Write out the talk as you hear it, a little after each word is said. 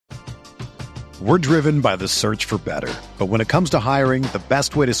We're driven by the search for better. But when it comes to hiring, the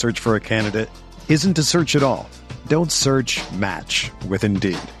best way to search for a candidate isn't to search at all. Don't search, match with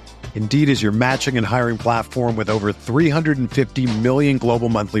Indeed. Indeed is your matching and hiring platform with over 350 million global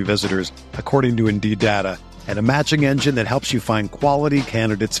monthly visitors, according to Indeed data, and a matching engine that helps you find quality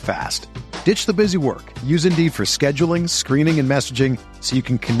candidates fast. Ditch the busy work. Use Indeed for scheduling, screening, and messaging so you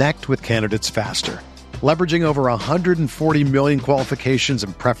can connect with candidates faster. Leveraging over 140 million qualifications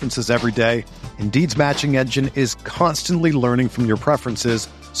and preferences every day, Indeed's matching engine is constantly learning from your preferences,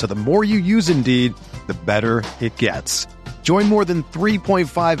 so the more you use Indeed, the better it gets. Join more than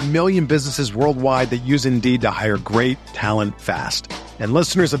 3.5 million businesses worldwide that use Indeed to hire great talent fast. And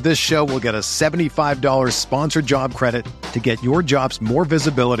listeners of this show will get a $75 sponsored job credit to get your jobs more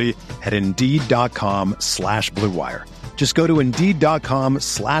visibility at Indeed.com/Blue Wire. Just go to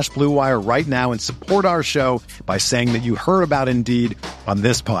Indeed.com/Blue Wire right now and support our show by saying that you heard about Indeed on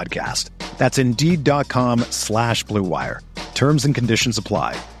this podcast. That's Indeed.com/Blue Wire. Terms and conditions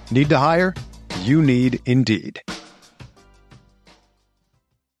apply. Need to hire? You need Indeed.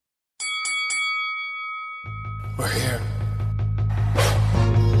 We're here.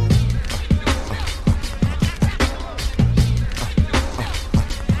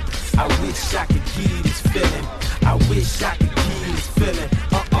 I wish I could give you this feeling. I wish I could give you this feeling.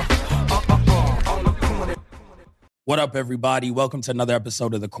 On the corner. What up, everybody? Welcome to another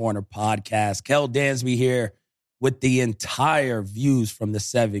episode of the Corner Podcast. Kel Dansby here with the entire Views from the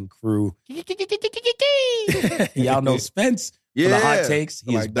Seven crew. Y'all know Spence for the hot takes.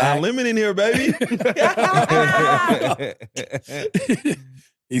 He is like back. Don Lemon in here, baby.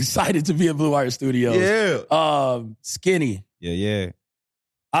 Excited to be in Blue Wire Studios. Yeah. Skinny. Yeah.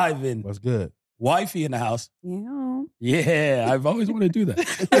 Ivan. What's good? Wifey in the house. Yeah. Yeah, I've always wanted to do that.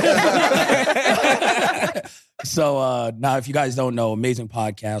 So now, if you guys don't know, amazing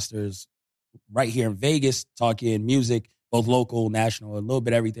podcasters right here in Vegas, talking music, both local, national, a little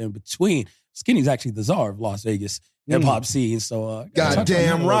bit everything in between. Skinny's actually the czar of Las Vegas hip-hop scene. So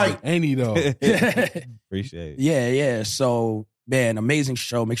Goddamn right. Ain't he though? Appreciate it. Yeah. So, man, amazing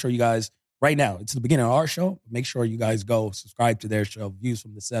show. Make sure you guys, right now, it's the beginning of our show. Make sure you guys go subscribe to their show, Views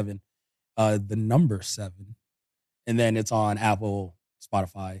from the Seven, the number 7. And then it's on Apple,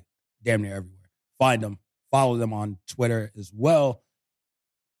 Spotify, damn near everywhere. Find them. Follow them on Twitter as well.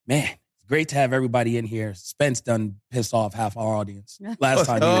 Man, it's great to have everybody in here. Spence done pissed off half our audience last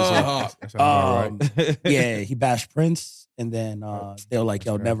time he was here. That sounds about right. Yeah, he bashed Prince, and then they were like,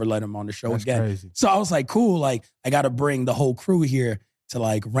 yo, crazy. never let him on the show That's again. crazy. So I was like, cool, like, I got to bring the whole crew here to,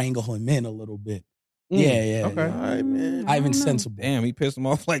 like, wrangle him in a little bit. Yeah. Okay. All right, man. Ivan Sensible. Damn, he pissed him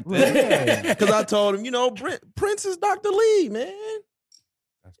off like that. Because I told him, Prince is Dr. Lee, man.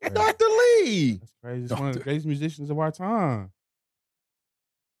 That's crazy. Dr. Lee. That's crazy. He's one of the greatest musicians of our time.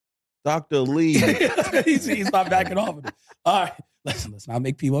 Dr. Lee. He's not backing off of it. All right, let's not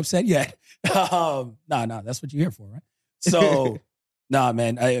make people upset yet. No, that's what you're here for, right? So,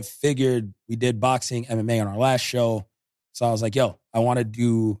 man, I figured we did boxing, MMA on our last show. So I was like, yo, I want to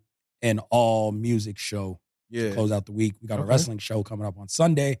do an all music show to close out the week. We got a wrestling show coming up on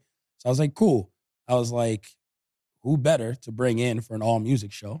Sunday. So I was like, cool. I was like, who better to bring in for an all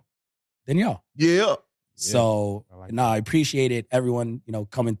music show than y'all? Yeah. So, I appreciate it. Everyone,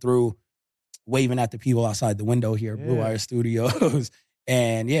 coming through, waving at the people outside the window here at Blue Wire Studios.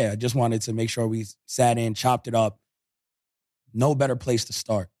 And I just wanted to make sure we sat in, chopped it up. No better place to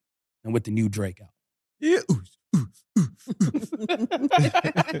start than with the new Drake out. Yeah.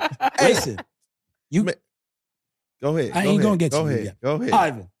 Listen, Go ahead. I ain't going to get to you yet. Go ahead.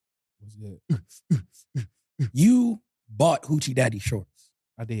 Ivan, What's good? you bought Hoochie Daddy shorts.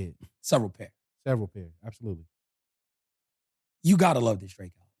 I did. Several pairs. Several pairs. Absolutely. You got to love this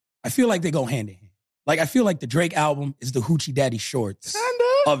Drake album. I feel like they go hand in hand. Like, I feel like the Drake album is the Hoochie Daddy shorts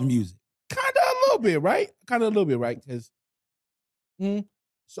of music. Kind of a little bit, right? Because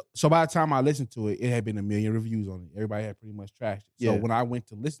so by the time I listened to it, it had been a million reviews on it. Everybody had pretty much trashed it. So when I went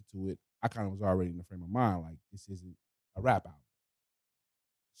to listen to it, I kind of was already in the frame of mind, like, this isn't a rap album.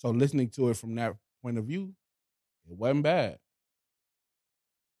 So listening to it from that point of view, it wasn't bad.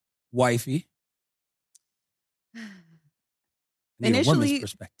 Wifey. Initially,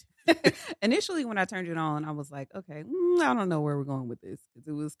 perspective. Initially, when I turned it on, I was like, okay, I don't know where we're going with this. Because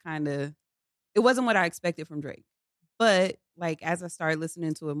it wasn't what I expected from Drake. But like, as I started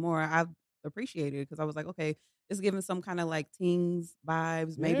listening to it more, I've appreciated it because I was like, okay, it's giving some kind of like teens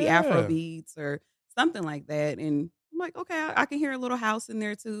vibes, maybe Afro beats or something like that. And I'm like, okay, I can hear a little house in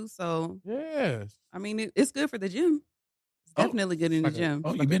there too. So I mean, it's good for the gym. It's definitely good in the gym.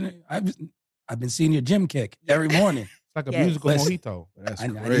 I've been seeing your gym kick every morning. like a Yes. musical Listen. mojito. That's I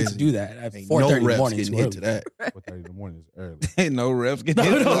need to crazy. do that at Ain't 4:30 no in the reps morning. getting Too hit to that. 4:30 in the morning is early. Ain't no reps getting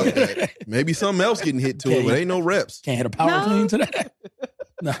No, hit. no. Maybe something else getting hit to it, but ain't no reps. Can't hit a power No. clean today.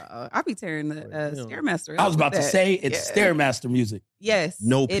 No. I be tearing the Stairmaster. I was about to that. say it's Yeah. Stairmaster music. Yes.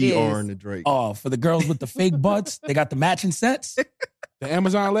 No it PR is. in the Drake. Oh, for the girls with the fake butts, they got the matching sets. The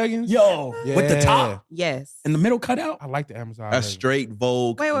Amazon leggings? Yo, with the Yeah. top Yes. and the middle cutout. I like the Amazon That's leggings. straight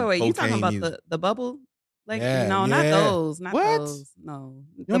Vogue. Wait. You talking cocaine about music. the bubble leggings? Yeah, No, not yeah. those. Not What? those. No.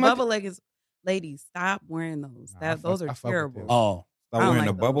 The don't like bubble leggings. Ladies, stop wearing those. Nah, Those I are fuck with terrible. them. Oh, I Start don't wearing like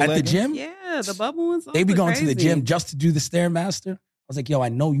the those. bubble at the leggings? gym, Yeah, the bubble ones. they be those are going to the crazy. gym just to do the Stairmaster. I was like, yo, I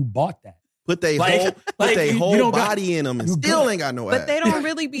know you bought that. Put they Like- whole, like, you whole don't got- body in them and you still good. ain't got no But ass. they don't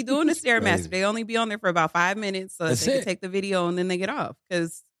really be doing the Stairmaster. Crazy. They only be on there for about 5 minutes so that That's they it. can take the video and then they get off.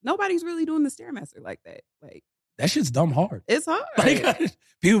 Because nobody's really doing the Stairmaster like that. Like, That shit's dumb hard. it's hard. Like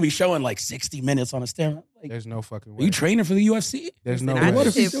people be showing like 60 minutes on a Stairmaster. Like, There's no fucking are way. you training for the UFC? There's no Listen, I way. What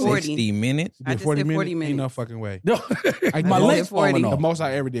just if did you do 40. 60 minutes? You I did just 40 did 40 minutes? Ain't no minutes. fucking way. No, I my did legs falling 40. The off. most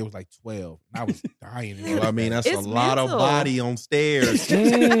I ever did was like 12. And I was dying. Well, I mean, that's It's a lot of mental. body on stairs.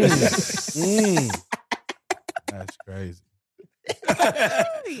 That's crazy.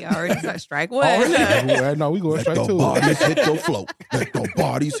 You already got strike one. Already? No, we going Let straight the to bodies it. hit the floor. Let the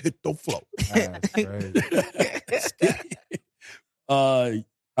bodies hit the floor. That's crazy. All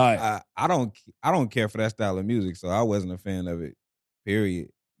right. I don't care for that style of music, so I wasn't a fan of it. Period.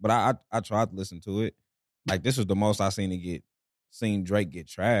 But I tried to listen to it. Like this was the most I seen Drake get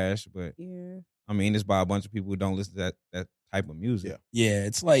trashed. But Yeah. I mean, it's by a bunch of people who don't listen to that type of music. Yeah. Yeah,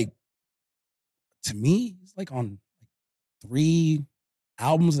 it's like, to me, it's like on 3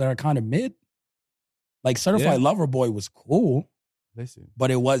 albums that are kind of mid. Like Certified Yeah. Lover Boy was cool, Listen,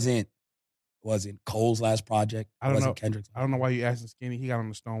 but it wasn't Cole's last project. I don't it wasn't know. Kendrick's. I don't know why you asking Skinny. He got on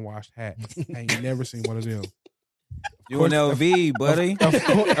the stonewashed hat. I ain't never seen one of them. You an LV, buddy. Of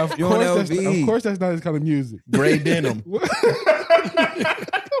You an of course, that's not his kind of music. Gray denim.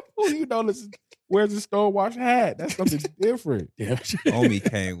 Who you know wears a stonewashed hat? That's something different. Yeah. Homie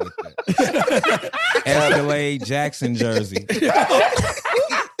came with that. Escalade Jackson jersey.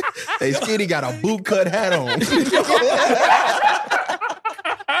 Hey, Skinny got a boot cut hat on.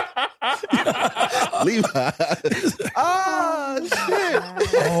 Levi. Ah, shit.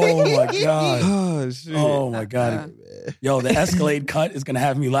 Oh my god. Oh shit. Oh my god. Yo, the Escalade cut is gonna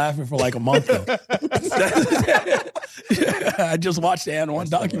have me laughing for like a month. Though. I just watched the N1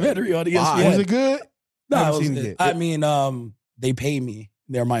 documentary on ESPN. Was it good? No, Haven't it was seen it good. yet. I mean, they pay me.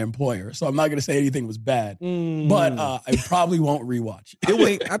 They're my employer, so I'm not gonna say anything was bad. But I probably won't rewatch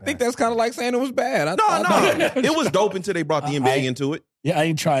it. I think that's kind of like saying it was bad. I No, thought- it was dope until they brought the NBA into it. Yeah, I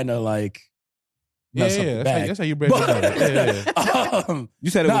ain't trying to like Yeah, mess up yeah. the That's bag. how you break it down. Yeah. You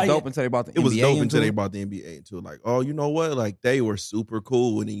said it Nah, was dope yeah. until they brought the It was NBA dope into until they it? brought the NBA into it. Like, oh, you know what? Like, they were super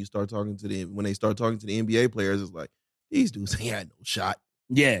cool. And then you start talking to when they start talking to the NBA players, it's like, these dudes ain't had no shot.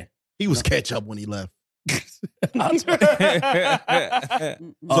 Yeah. He was catch up when he left. I'm sorry.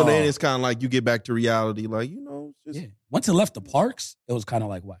 So then it's kind of like you get back to reality. Like, you know, just Yeah. Once it left the parks, it was kind of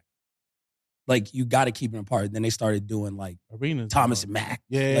like whack. Like you got to keep it apart. Then they started doing like Arenas. Thomas and Mack,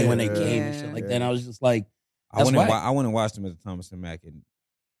 Yeah. like when they came and Yeah. shit like that. And I was just like, I That's went and whack. I went and watched him at the Thomas and Mack, and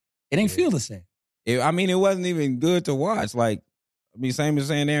it ain't feel the same. I mean, it wasn't even good to watch. Like, I mean, same as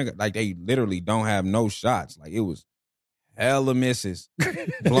saying there, like they literally don't have no shots. Like it was hella misses,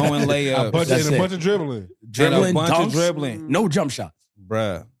 blowing layups, A bunch, That's and a it. bunch of dribbling. Dribbling, and a bunch dunks, of dribbling, no jump shots.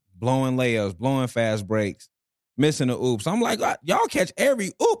 bruh, blowing layups, blowing fast breaks, missing the oops. I'm like, y'all catch every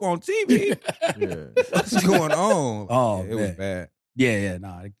oop on TV. yeah. What's going on? Oh, Yeah, it was man. bad. Yeah, nah,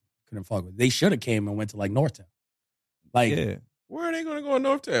 I couldn't fuck with it. They should have came and went to like Northtown. Like, Yeah, Where are they going to go in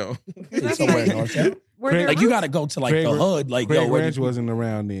Northtown? somewhere in Northtown. Where they're Like you roots- got to go to like Craig the Ra- hood. Like, Craig yo, where Ranch the- wasn't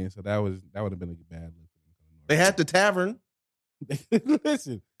around then, so that would have been a bad They had the tavern. look.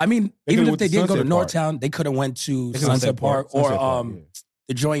 Listen, I mean, They even could've if they went to did go to Sunset Park. Northtown, they could have went to They could've Sunset Sunset Park, Park, Sunset or Park, yeah.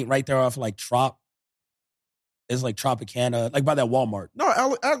 the joint right there off like Trop. It's like Tropicana, like by that Walmart. No,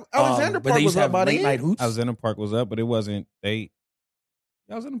 Alexander but they Park used was to up have by the late night end. hoops. Alexander Park was up, but it wasn't.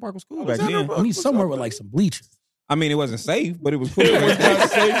 Alexander Park was cool back Alexander then. Park- I mean, was somewhere up with there. like some bleachers. I mean, it wasn't safe, but it was cool. it was not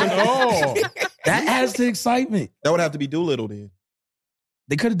safe at all. That adds to excitement. That would have to be Doolittle then.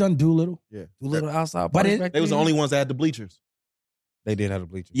 They could have done Doolittle. Yeah. Little outside, But parks it- back They was the then? only ones that had the bleachers. They did have the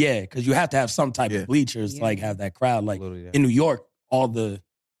bleachers. Yeah, because you have to have some type Yeah. of bleachers to Yeah. like have that crowd. Like Literally, yeah. in New York, all the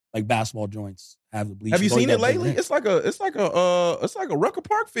like basketball joints have the bleachers. Have you Or seen it got big lately? rings. It's like a Rucker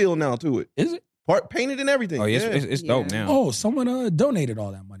Park feel now to it. Is it? Part painted and everything. Oh, yeah, yeah. it's dope Yeah. now. Oh, someone donated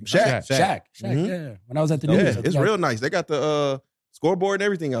all that money. Shaq. Shaq. Mhm. Yeah. When I was at the Yeah, news, I it's think real nice. They got the scoreboard and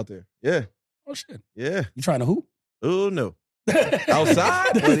everything out there. Yeah, Oh shit! yeah. You trying to hoop? Oh no.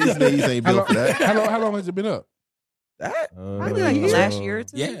 Outside? But these niggas ain't built for that. How long has it been up? That? Probably like the last year or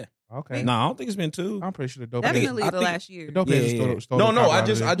two. Yeah. Okay. No, I don't think it's been 2. I'm pretty sure the dope. Definitely I the think- last year. The dope Yeah, heads yeah. stole No, the cop I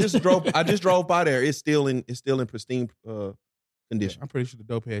out of just drove by there. It's still in pristine condition. I'm pretty sure the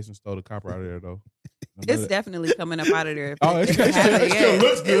dope heads stole the copper out of there though. It's definitely coming up out of there. Oh, it still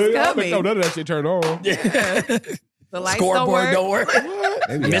looks good. I don't think none of that shit turned on. The lights Scoreboard don't work. don't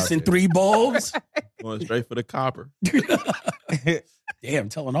work. Missing 3 bulbs. Going straight for the copper. Damn,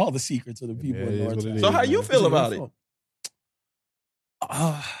 telling all the secrets of the people Yeah, in it is North what it Side. is. So how you feel about it?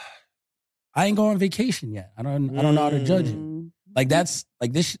 I ain't going on vacation yet. I don't know how to judge it. Mm. Like that's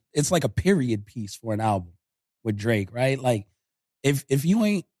like this. It's like a period piece for an album with Drake, right? Like if you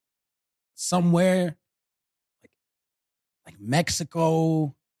ain't somewhere like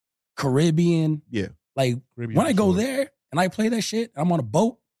Mexico, Caribbean, Yeah. like Caribbean when I go shores. there and I play that shit, I'm on a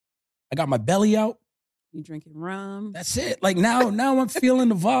boat. I got my belly out. You drinking rum? That's it. Like now I'm feeling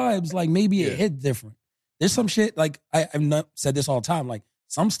the vibes. Like maybe it hit different. There's some shit like I've not said this all the time. Like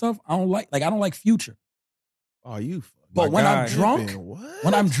some stuff I don't like. Like I don't like Future. Oh, you. But when I'm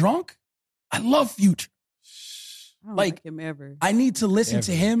drunk, I love Future. I don't like him ever. I need to listen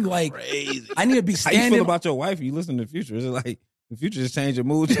to him. Like Crazy. I need to be How you standing. feel about your wife? You listen to Future? Is it like the Future just changed your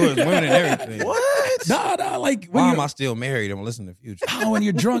mood towards women and everything? What? Nah. Like when Why you're, am I still married? I'm listening to Future. when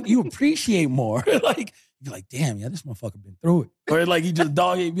you're drunk, you appreciate more. Like you're like, damn, yeah, this motherfucker been through it. Or like you just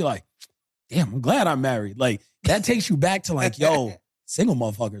dog it, you be like, damn, I'm glad I'm married. Like that takes you back to like, yo, single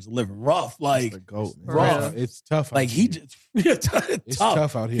motherfuckers are living rough. Like The goat, man. For rough. real. It's tough. Like out he here. just It's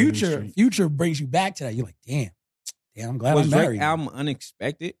tough out here in these streets. Future brings you back to that. You're like, damn, I'm glad Was I'm Drake married. album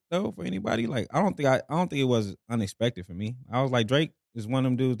unexpected though for anybody? Like I don't think it was unexpected for me. I was like, Drake is one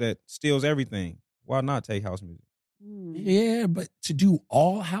of them dudes that steals everything. Why not take house music? Mm. Yeah, but to do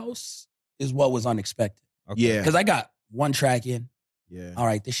all house is what was unexpected. Okay. Yeah. Because I got 1 track in. Yeah. All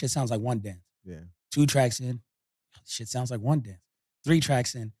right, this shit sounds like one dance. Yeah. 2 tracks in. This shit sounds like one dance. 3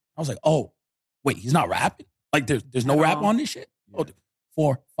 tracks in. I was like, oh, wait, he's not rapping? Like there's no rap on this shit? Yeah. Oh,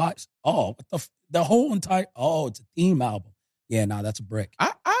 4, 5. Oh, what the whole entire, it's a theme album. Yeah, nah, that's a brick.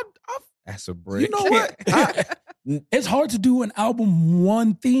 That's a break. You know what? It's hard to do an album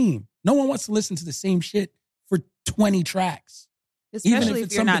one theme. No one wants to listen to the same shit for 20 tracks. Especially if if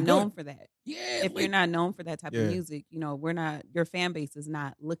it's you're not something known good. for that. Yeah. If you're not known for that type Yeah. of music, your fan base is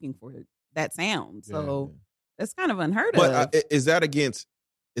not looking for that sound. So it's kind of unheard But of. is that against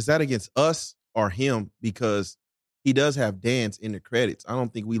us or him? Because he does have dance in the credits. I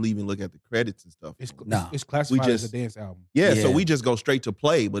don't think we even look at the credits and stuff. It's classified We as a just- dance album. Yeah, so Yeah. we just go straight to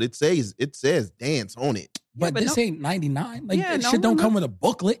play, but it says dance on it. But, but this no- ain't 99. Like Yeah, that no shit don't one come looks- with a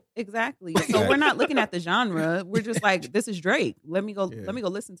booklet. Exactly. So we're not looking at the genre. We're just like, this is Drake. Let me go. Yeah. Let me go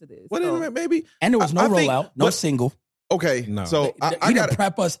listen to this. Well, So- then maybe And there was no I think- rollout, no but- single. okay. No. So He I didn't got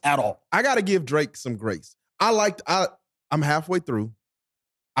prep us at all. to give Drake some grace. I'm halfway through.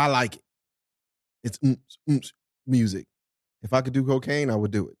 I like it. It's music. If I could do cocaine, I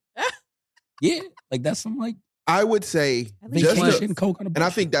would do it. Yeah, like that's some like I would say I think just vacation to- coke on a and I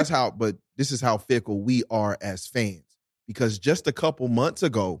bullshit. think that's how, but this is how fickle we are as fans. Because just a couple months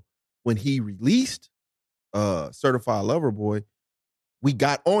ago, when he released Certified Lover Boy, we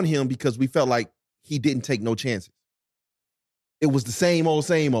got on him because we felt like he didn't take no chances. It was the same old,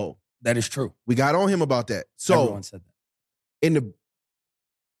 same old. that is true. We got on him about that. So Everyone said that.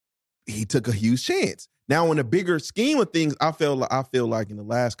 he took a huge chance. Now, in the bigger scheme of things, I feel like in the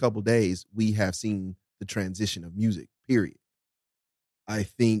last couple of days, we have seen the transition of music, period. I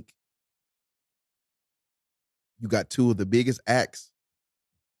think you got 2 of the biggest acts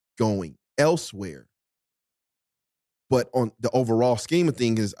going elsewhere. But on the overall scheme of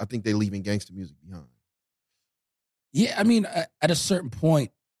things, I think they're leaving gangster music behind. Yeah, I mean, at a certain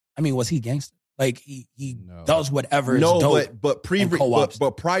point, I mean, was he gangster? Like he No. does whatever is No, dope. but co-ops.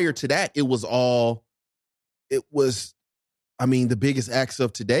 but prior to that, it was. I mean, the biggest acts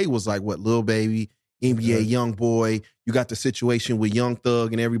of today was like what Lil Baby, NBA YoungBoy. You got the situation with Young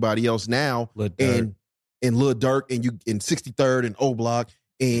Thug and everybody else now, Lil Durk. and Lil Durk and you in 63rd and O Block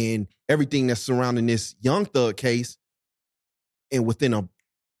and everything that's surrounding this Young Thug case. And within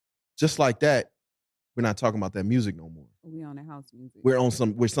just like that, we're not talking about that music no more. we on the house music.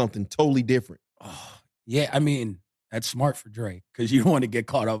 We're something totally different. Oh, yeah, I mean, that's smart for Drake because you don't want to get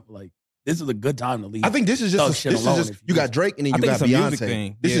caught up. Like, this is a good time to leave. I think this is Thug just shit alone if you got Drake and then I you think got it's a music Beyonce.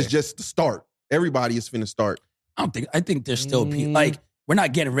 thing. This Yeah. is just the start. Everybody is finna start. I think there's still people. Like, we're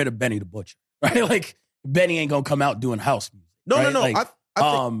not getting rid of Benny the Butcher, right? Like, Benny ain't gonna come out doing house music. No, right? no. Like, I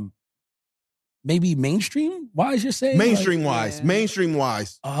think maybe mainstream wise, you're saying mainstream wise, yeah. mainstream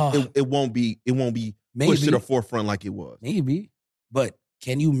wise, Like, it won't be pushed to the forefront like it was. Maybe. But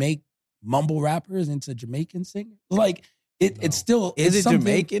can you make mumble rappers into Jamaican singers? Like, it's still... Is it's it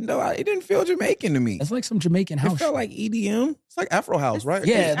Jamaican, though? It didn't feel Jamaican to me. It's like some Jamaican house. It felt like EDM. It's like Afro House, right?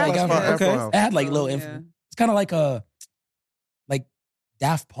 Yeah, It's like classified Afro- House. It had like little Yeah. influence. It's kind of like like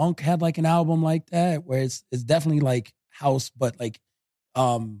Daft Punk had like an album like that where it's definitely like house, but like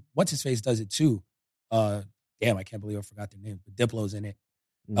what's his face does it too. Damn, I can't believe I forgot their name, but Diplo's in it.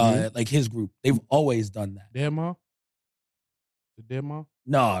 Mhm. Like his group, they've always done that. Demo? The demo?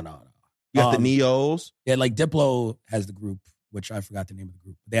 No. You got the Neos. Yeah, like Diplo has the group, which I forgot the name of the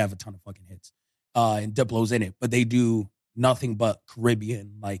group. But they have a ton of fucking hits. And Diplo's in it, but they do nothing but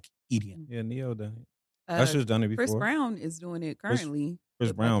Caribbean like EDM. Yeah, Neo done it. Usher's done it before. Chris Brown is doing it currently. Chris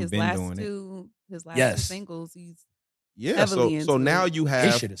With, Brown his been last doing it. His last Yes. two singles, he's Yeah, heavily so into now it. you His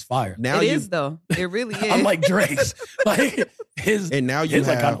have shit is fire. now it you is though. It really is. Unlike Drake's. Like his and now you his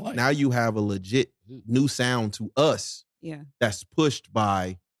I have kinda like. now you have a legit new sound to us Yeah. that's pushed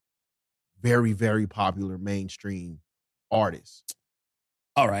by very, very popular mainstream artists.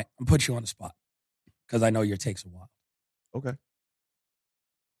 All right, I'm put you on the spot because I know your takes are wild. Okay.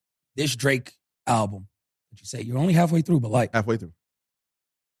 This Drake album that you say you're only halfway through, but like, Halfway through.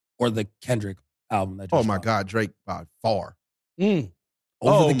 or the Kendrick album that. Oh just my dropped. God, Drake by far. Over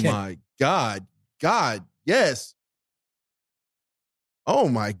Oh the Ken- my God. God, yes. Oh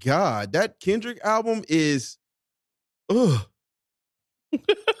my God. That Kendrick album is ugh.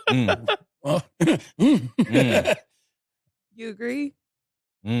 Mm, Oh. Mm. You agree?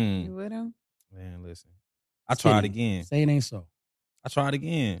 mm. You with him? Man, listen. I tried again. Say it ain't so. I tried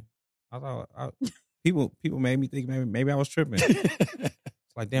again. I thought people made me think maybe I was tripping.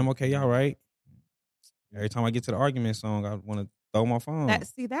 It's like, damn, okay, y'all right. Every time I get to the argument song, I want to throw my phone.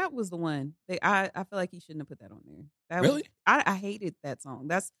 That was the one. I feel like he shouldn't have put that on there. That Really? I hated that song.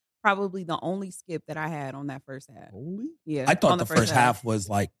 That's probably the only skip that I had on that first half. Only? Yeah. I thought on the first half was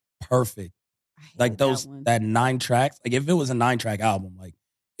like perfect. I hated Like those one. that 9 tracks. Like if it was a 9-track album, like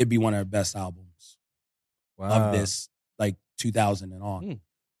it'd be one of the best albums of this, like 2000 and on. Hmm.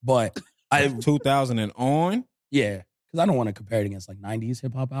 But I 2000 and on. yeah, because I don't want to compare it against like 90s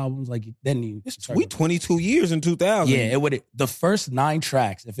hip hop albums. Like then you start We 22 years in 2000. yeah, it would the first 9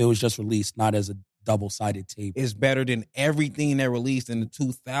 tracks if it was just released not as a double-sided tape. is better than everything that released in the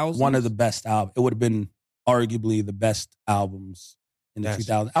 2000s. One of the best albums. It would have been arguably the best albums in the That's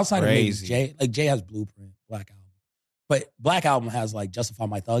 2000s. Outside of maybe crazy. Jay, like Jay has Blueprint, Black Album, but Black Album has like Justify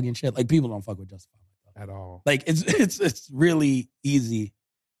My Thug and shit. Like people don't fuck with Justify My Thug At all. Like it's really easy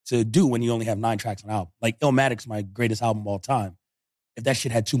to do when you only have 9 tracks on an album. Like Illmatic's my greatest album of all time. If that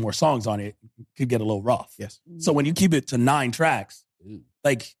shit had 2 more songs on it, it could get a little rough. Yes. So when you keep it to 9 tracks,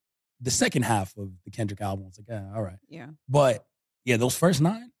 like the second half of the Kendrick album, it's like, yeah, all right. Yeah. But yeah, those first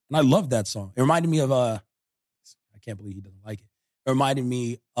 9, and I love that song. It reminded me of I can't believe he doesn't like it. It reminded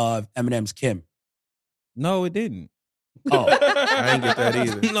me of Eminem's Kim. No, it didn't. Oh, I ain't get that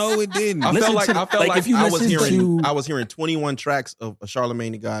either. No, it didn't. I Listen felt to- like like, if you I was listen hearing to- I was hearing 21 tracks of a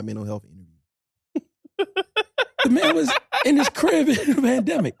Charlamagne the God mental health interview. the man was in his crib in the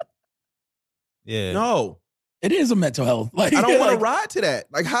pandemic. Yeah. No, It is a mental health. Like I don't want to like, ride to that.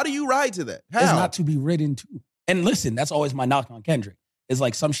 Like, how do you ride to that? It's How? not to be ridden to. And listen, that's always my knock on Kendrick. It's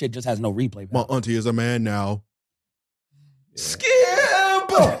like some shit just has no replay My value. auntie is a man now. Skip.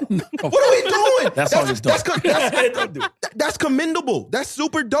 No. What are we doing? That song is dope. Don't do it. That's commendable. That's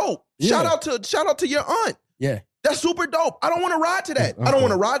super dope. Yeah. Shout out to your aunt. Yeah. That's super dope. I don't want to ride to that. I don't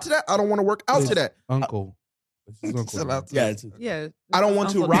want to ride to that. I don't want to work out to that. Uncle. This is Uncle. Chill out. Yeah, it's Yeah. I don't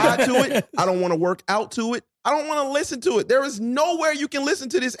want to Uncle ride Dre. to it. I don't want to work out to it. I don't want to listen to it. There is nowhere you can listen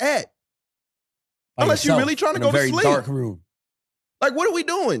to this at. by Unless you're yourself really trying to in go a to very sleep. dark room. Like, what are we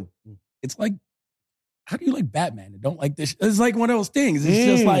doing? It's like, how do you like Batman and don't like this? It's like one of those things.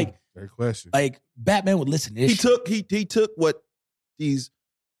 It's just Great question. like Batman would listen to this He shit. took what the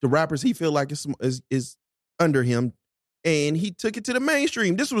rappers he feel like is under him, and he took it to the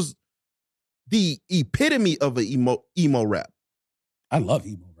mainstream. This was the epitome of an emo rap. I love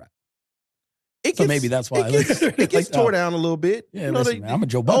emo rap. It So maybe that's why I listen to it it gets like tore that. down a little bit. Yeah, You know, listen, man, I'm a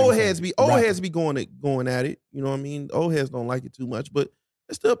Joe Budden old fan. heads be Rapper. going at it. You know what I mean? Old heads don't like it too much, but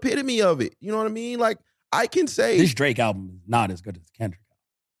it's the epitome of it. You know what I mean? Like, I can say, This Drake album is not as good as the Kendrick album.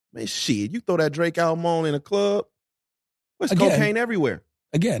 man, shit, you throw that Drake album on in a club, there's Again. cocaine everywhere.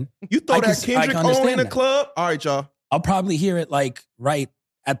 Again, You throw I that can Kendrick on understand in a that. club, all right, y'all. I'll probably hear it like right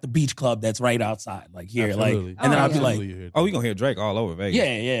at the beach club that's right outside, like here, Absolutely. like, and then Oh, I'll be yeah. like, Absolutely hear Oh, that. we gonna hear Drake all over Vegas.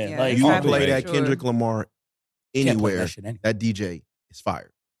 yeah, Yeah, like it's You Probably play for that sure. Kendrick Lamar can't play anywhere, that shit anyway. that DJ is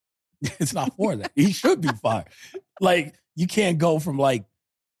fired. It's not for that. He should be fired. Like you can't go from like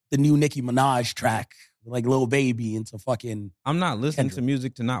the new Nicki Minaj track, like Lil Baby into fucking. I'm not listening Kendrick. to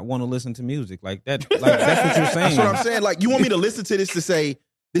music to not want to listen to music like that. Like that's what you're saying. That's what I'm saying. Like, you want me to listen to this to say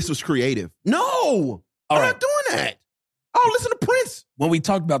this was creative? No, All I'm right. not doing that. I'll listen to Prince. When we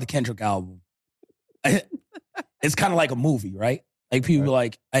talked about the Kendrick album, it's kind of like a movie, right? Like people are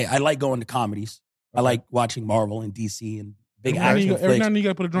like, hey, I like going to comedies. I like watching Marvel and DC and big action Every flicks. now and then you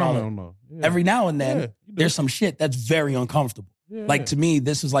gotta put a drama No. on though. Yeah. Every now and then, Yeah, you do. there's some shit that's very uncomfortable. Yeah, Like yeah. to me,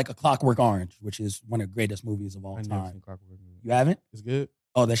 this is like A Clockwork Orange, which is one of the greatest movies of all I never time. seen Clockwork Orange. You haven't? It's good.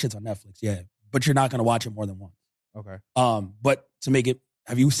 Oh, that shit's on Netflix. Yeah, but you're not gonna watch it more than once. Okay. But to make it,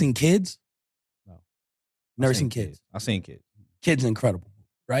 have you seen Kids? No. Never I seen Kids. I seen Kids. Kids incredible,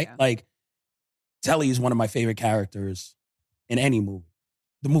 right? Yeah. Like Telly is one of my favorite characters in any movie.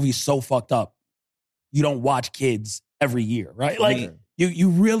 The movie's so fucked up. You don't watch Kids every year, right? Like you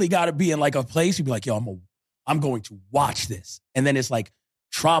really got to be in like a place. You'd be like, yo, I'm going to watch this, and then it's like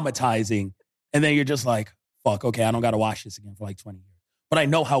traumatizing, and then you're just like, fuck, okay, I don't got to watch this again for like 20 years. But I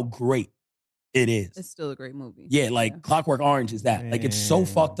know how great it is. It's still a great movie. Yeah, like Clockwork Orange is that. Like it's so Man.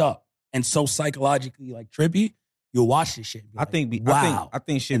 fucked up and so psychologically like trippy. You'll watch this shit. And be I like, think wow. I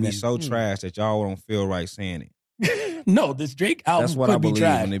think shit And be then, so trash that y'all don't feel right saying it. No, this Drake album That's what could I be believe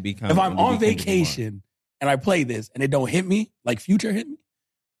trash. when it becomes. If I'm on vacation and I play this and it don't hit me, like Future hit me,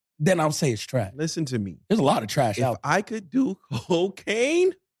 then I'll say it's trash. Listen to me. There's a lot of trash If out I could do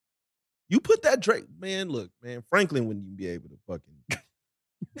cocaine, you put that Drake, man. Look, man, Franklin wouldn't even be able to fucking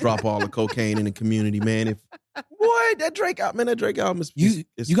drop all the cocaine in the community, man. If boy, that Drake album is there.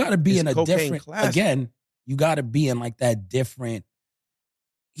 You got to be in a cocaine different, classic. again, you got to be in like that different,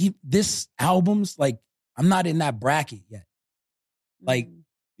 this album's like, I'm not in that bracket yet. Like, Mhm.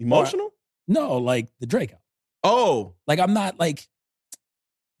 Emotional? no, like the Drake album. Oh, Like, I'm not like,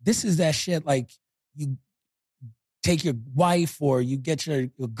 this is that shit like you take your wife or you get your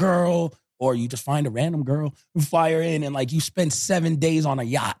girl or you just find a random girl and fly her in and like you spend 7 days on a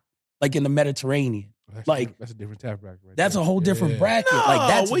yacht, like in the Mediterranean. Like, that's a different tap bracket. Right That's there. a whole different Yeah. bracket. No,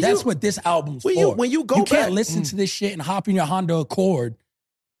 like when that's you- what this album's when for. you go You back, can't listen to this shit and hop in your Honda Accord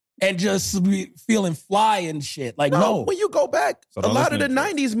and just be feeling fly and shit. Like, no. when you go back, So a don't lot of the listen to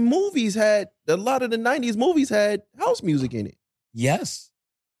it. '90s movies had house music in it. Yes.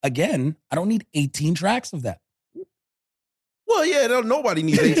 Again, I don't need 18 tracks of that. Well, yeah, nobody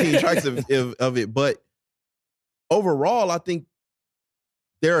needs 18 tracks of it, but overall, I think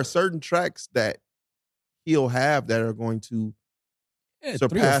there are certain tracks that he'll have that are going to Yeah, 3 or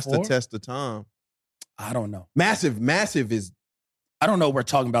surpass the 4. test of time. I don't know. Massive is I don't know. We're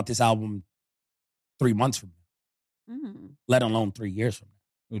talking about this album 3 months from now, Mhm. let alone 3 years from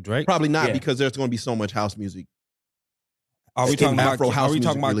now. Who, Drake? probably not Yeah. because there's going to be so much house music. Are we in talking about? Afro house Are we music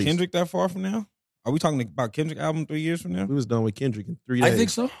talking about release. Kendrick that far from now? Are we talking about Kendrick album 3 years from now? We was done with Kendrick in 3 days. I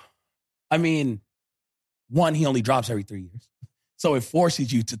think so. I mean, one, he only drops every 3 years. So it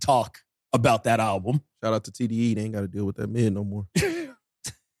forces you to talk about that album. Shout out to TDE. They ain't got to deal with that mid no more.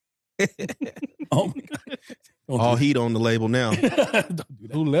 Oh my God. Don't All do heat on the label now. that. Don't do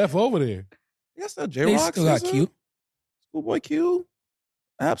that. Who left over there? Yes, sir. They J-Rock still got Q. Schoolboy Q.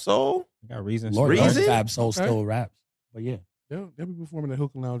 Absol. Got reasons. Lord Reason? knows Fab Soul Okay. still raps. But yeah, They'll be performing at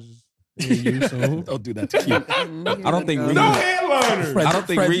hookah lounges. You soon. don't do that to Q. Mhm. I don't think Here we we go. headliners. Friend- I don't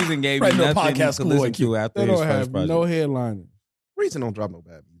think friend- Reason gave friend me of nothing podcast to school listen like you. to after They his don't first have project. no headliners. Reason don't drop no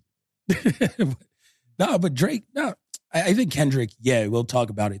bad music. No, but Drake, no. I think Kendrick, yeah, we'll talk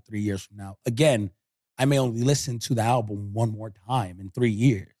about it 3 years from now. Again, I may only listen to the album one more time in 3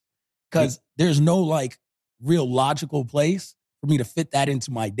 years because there's no like real logical place for me to fit that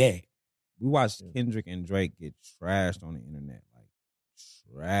into my day. We watched Kendrick and Drake get trashed on the internet, like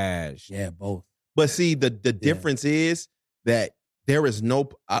trash. Yeah, both. But see, the difference is that there is no,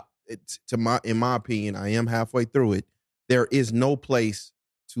 in my opinion, I am halfway through it. There is no place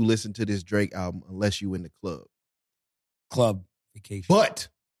to listen to this Drake album unless you in the club. Club vacation. But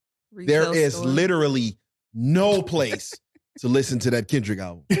Retail there is store. literally no place to listen to that Kendrick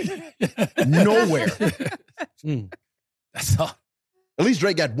album. Nowhere. That's all. At least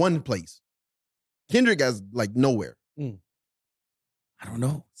Drake got one place. Kendrick has like nowhere. I don't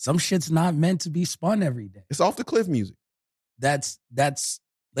know. Some shit's not meant to be spun every day. It's off the cliff music. That's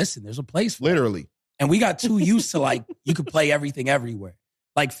listen, there's a place for it. Literally. And we got too used to like you could play everything everywhere.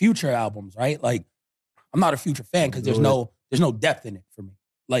 Like Future albums, right? Like I'm not a Future fan because there's no depth in it for me.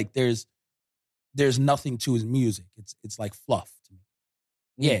 Like there's nothing to his music. It's like fluff to me.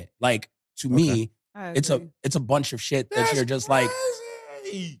 Yeah, like to me, I it's agree. a bunch of shit that That's you're just like,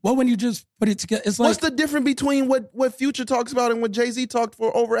 crazy. well, when you just put it together, it's like What's the difference between what Future talks about and what Jay-Z talked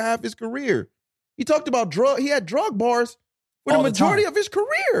for over half his career? He talked about drug. He had drug bars for the All the majority time. of his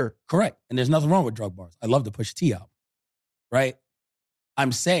career. Correct. And there's nothing wrong with drug bars. I love the Pusha T album. Right?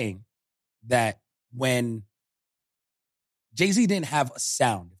 I'm saying that when Jay-Z didn't have a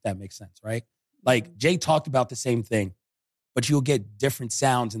sound, if that makes sense, right? Like Jay talked about the same thing, but you'll get different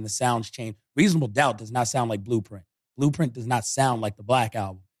sounds and the sounds change. Reasonable Doubt does not sound like Blueprint. Blueprint does not sound like the Black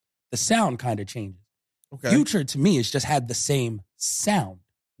Album. The sound kind of changes. Okay. Future to me is just had the same sound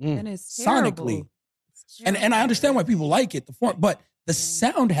And it's terrible. sonically. And I understand why people like it, the form, but the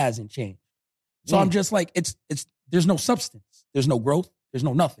sound hasn't changed. So I'm just like, it's there's no substance. There's no growth. There's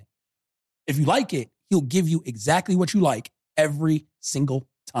no nothing. If you like it, he'll give you exactly what you like every single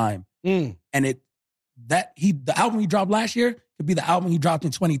time. And the album he dropped last year could be the album he dropped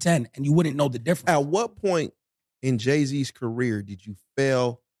in 2010, and you wouldn't know the difference. At what point in Jay-Z's career did you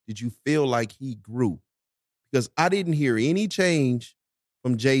feel like he grew? Because I didn't hear any change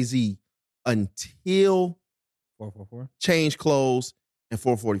from Jay-Z until 444. Change Clothes and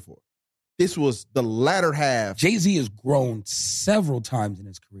 444. This was the latter half. Jay-Z has grown several times in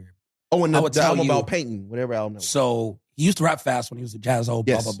his career. Oh, and I the, would the tell album you- about painting, whatever album that was. So he used to rap fast when he was a jazz-o,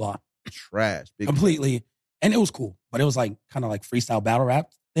 blah, Yes. blah, blah. Trash. Big Completely. And it was cool, but it was like kind of like freestyle battle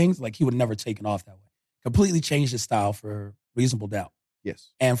rap things. Like he would never taken off that way. Completely changed his style for Reasonable Doubt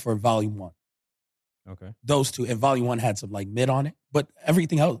Yes. and for Volume 1. Okay. Those two. And Volume 1 had some like mid on it, but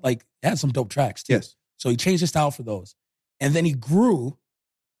everything else, like, it had some dope tracks too. Yes. So he changed his style for those. And then he grew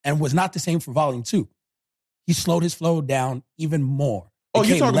and was not the same for Volume 2. He slowed his flow down even more. Oh,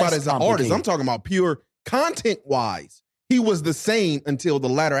 you're Became talking about less as an artist. complicated. I'm talking about pure content-wise. He was the same until the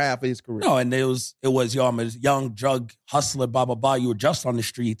latter half of his career. No, and it was yo, I'm a young drug hustler, blah, blah, blah. You were just on the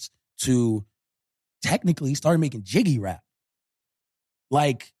streets to technically he started making jiggy rap.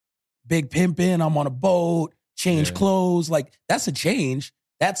 Like Big Pimpin', I'm on a boat, change Yeah. clothes. Like that's a change.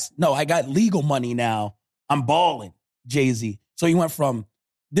 I got legal money now. I'm balling, Jay-Z. So he went from,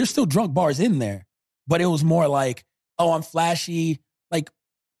 there's still drug bars in there, but it was more like, oh, I'm flashy. Like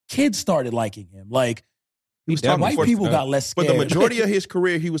kids started liking him. Like He was talking white for- people got less For scared. the majority of his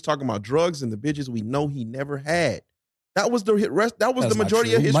career, he was talking about drugs and the bitches we know he never had. That was the rest. That was That's the not majority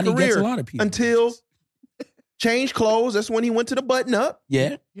true. of his Money gets career a lot of people. until Change Clothes. That's when he went to the Button Up.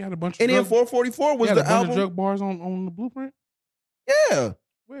 Yeah. He had a bunch of And then drug, 444 was he had the a bunch of album. drug bars on the Blueprint. Yeah,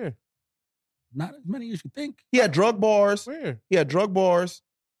 Where? Not as many as you think. he had drug bars. Where? He had drug bars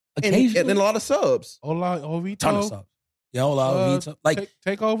and Occasionally. a lot of subs. Ola Ovito. Ton of stuff. Yo, Vita. Like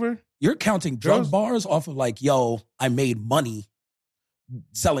take over. you're counting drug Drugs? bars off of like, yo, I made money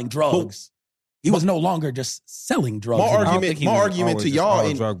selling drugs. He was no longer just selling drugs. My anymore. don't argument, think he my was argument always to just y'all, all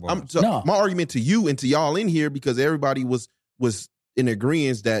and drug bars. No. my argument to you and to y'all in here, because everybody was in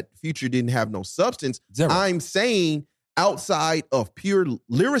agreement that Future didn't have no substance. Zero. I'm saying outside of pure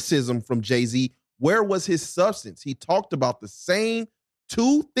lyricism from Jay-Z, where was his substance? He talked about the same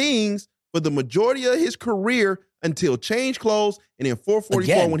two things for the majority of his career until Change Clothes and then 444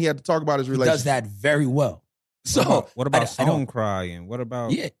 Again, when he had to talk about his He relationship. does that very well. So what about I don't- Song Cry and what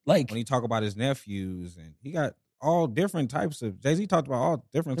about Yeah, like when he talk about his nephews and he got all different types of Jay-Z talked about all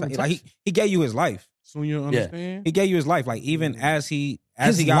different types. Like he gave you his life. Soon you'll understand. He gave you his life. Like even as he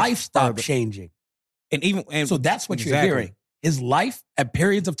his got life stopped further- changing. and So that's what you're Exactly. hearing. His life at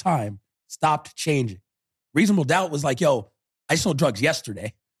periods of time stopped changing. Reasonable Doubt was like, yo, I sold drugs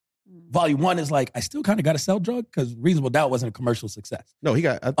yesterday. Volume 1 is like, I still kind of got to sell drugs because Reasonable Doubt wasn't a commercial success. No, he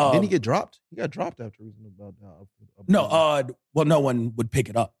got. Didn't he get dropped? He got dropped after Reasonable Doubt. No, well, no one would pick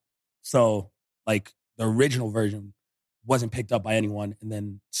it up. So, like, the original version wasn't picked up by anyone and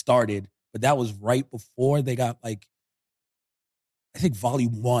then started. But that was right before they got, like, I think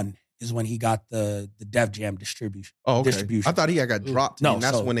Volume 1 is when he got the Def Jam distribution. Oh, okay. distribution. I thought he got dropped. No, and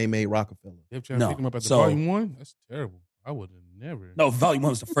that's so- when they made Rockefeller. They're trying No, to pick him up at the so- volume 1. That's terrible. I would have never. No, Volume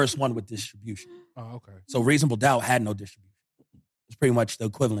 1 was the first one with distribution. Oh, okay. So Reasonable Doubt had no distribution. It's pretty much the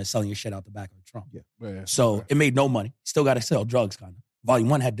equivalent of selling your shit out the back of a trunk. Yeah. So Okay. it made no money. Still got to sell drugs, kind of. Volume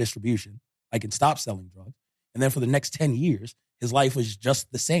 1 had distribution. I can stop selling drugs. And then for the next 10 years, his life was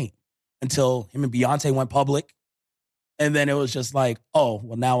just the same until him and Beyonce went public. And then it was just like, oh,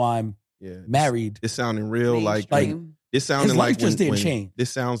 well, now I'm Yeah, married. This sounding real like Mainstream. this sounded His like life just didn't when change. this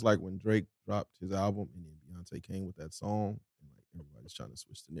sounds like when Drake dropped his album and then Beyonce came with that song and like everybody's trying to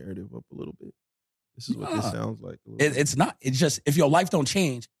switch the narrative up a little bit. This is what this Nah. sounds like. A little bit. It's not. It's just if your life don't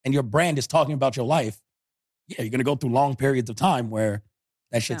change and your brand is talking about your life, yeah, you're going to go through long periods of time where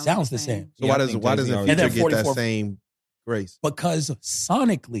that shit sounds the same. So Yeah, why I doesn't think why Jay-Z doesn't already- And then Future get that 44 same grace? Because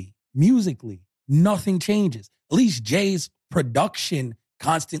sonically, musically, nothing changes. At least Jay's production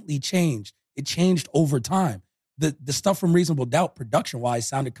constantly changed. It changed over time. The stuff from Reasonable Doubt production wise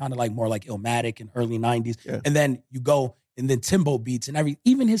sounded kind of like more like Illmatic in early 90s. Yeah. And then you go and then Timbo beats and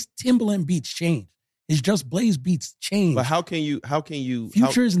even his Timbaland beats changed. His Just Blaze beats changed. But how can you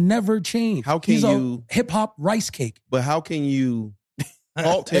Future's never changed. How can He's you a hip hop rice cake? But how can you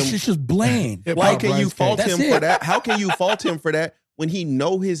fault him? That's just bland. How can you fault That's him it. for that? How can you fault him for that when he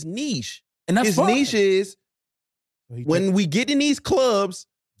know his niche? And that's his fine. niche is when we get in these clubs,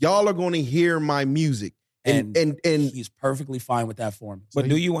 y'all are going to hear my music. And he's perfectly fine with that form. But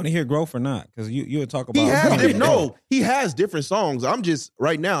do you want to hear growth or not? Because you would talk about he has different songs. I'm just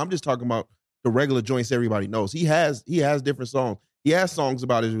talking about the regular joints everybody knows. He has different songs. He has songs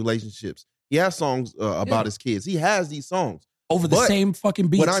about his relationships. He has songs about his kids. He has these songs over the same fucking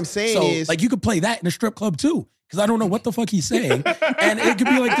beats. What I'm saying is, like, you could play that in a strip club too, because I don't know what the fuck he's saying, and it could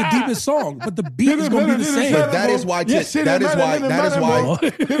be like the deepest song, but the beat is going to be the same. But that is why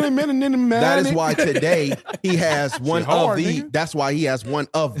today he has one of the. That's why he has one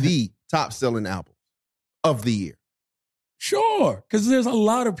of the top selling albums of the year. Sure, because there's a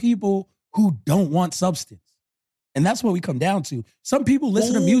lot of people who don't want substance. And that's what we come down to. Some people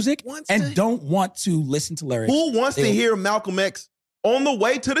listen to music and don't want to listen to lyrics. Who wants to hear Malcolm X on the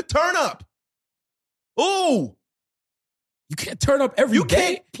way to the turn up? Ooh. You can't turn up every day. You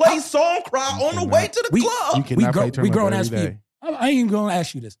can't play Song Cry on the way to the club. You cannot play turn we up grown every ass day. people. I ain't even going to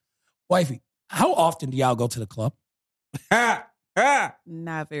ask you this. Wifey, how often do y'all go to the club?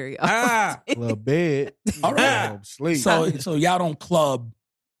 Not very often. Club bed. All right. Club sleep. So y'all don't club,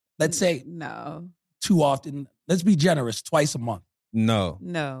 let's say, no. too often. Let's be generous, twice a month. No,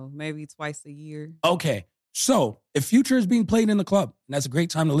 maybe twice a year. Okay, so if Future is being played in the club, and that's a great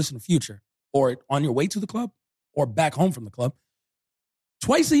time to listen to Future, or on your way to the club, or back home from the club,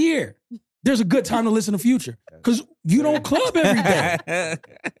 twice a year, there's a good time to listen to Future, because you don't club every day.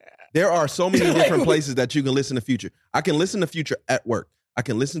 There are so many different places that you can listen to Future. I can listen to Future at work. I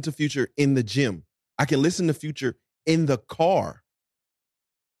can listen to Future in the gym. I can listen to Future in the car.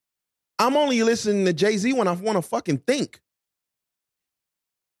 I'm only listening to Jay-Z when I want to fucking think.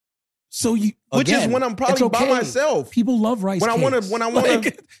 So which is when I'm probably by myself. People love rice cakes.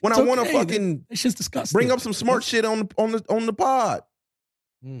 When I want to fucking it's just disgusting. Bring up some smart shit on the pod.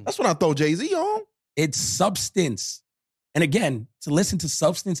 That's when I throw Jay-Z on. It's substance. And again, to listen to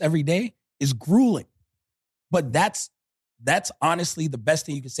substance every day is grueling. But that's honestly the best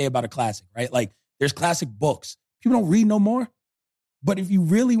thing you can say about a classic, right? Like, there's classic books. People don't read no more. But if you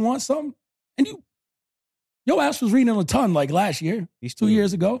really want something, and your ass was reading a ton like last year, 2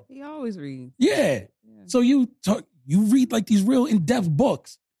 years ago. He always reads. Yeah. So you read like these real in-depth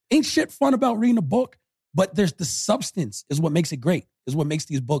books. Ain't shit fun about reading a book, but there's the substance is what makes it great, is what makes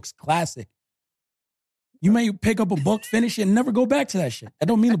these books classic. You may pick up a book, finish it, and never go back to that shit. That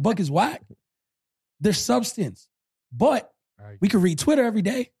don't mean the book is whack. There's substance. But we can read Twitter every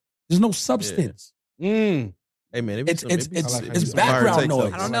day. There's no substance. Hey man, it's background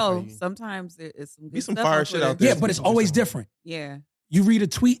noise. I don't know. Sometimes it's some good some stuff fire on shit Twitter. out there. Yeah, but it's always different. Yeah, You read a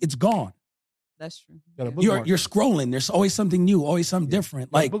tweet, it's gone. that's true. You're scrolling. There's always something new, always something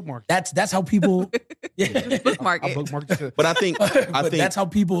different. Like, bookmark. that's how people. Yeah. Bookmark I it. bookmarked it. But I think that's how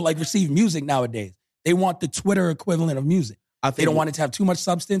people like receive music nowadays. They want the Twitter equivalent of music. They don't want it to have too much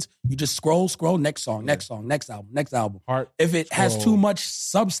substance. You just scroll, next song, next album. If it has too much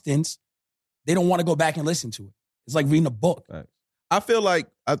substance, they don't want to go back and listen to it. It's like reading a book. Right. I feel like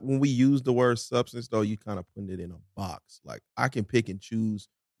when we use the word substance, though, you kind of put it in a box. Like, I can pick and choose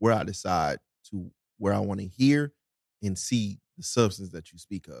where I decide to where I want to hear and see the substance that you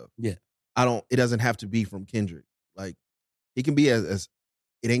speak of. Yeah, it doesn't have to be from Kendrick. Like, it can be as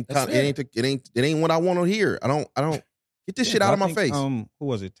it ain't what I want to hear. I don't get this shit out of my face. Who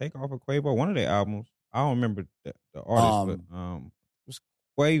was it? Takeoff or Quavo? One of their albums. I don't remember the artist, but it was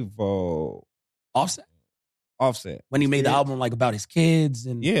Quavo. Offset. When he made the album like about his kids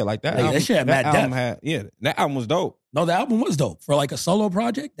and like that. Like, album, that shit had mad album depth. that album was dope. No, the album was dope for like a solo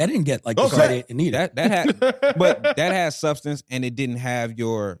project. That didn't get like the credit it needed. That had, but that had substance, and it didn't have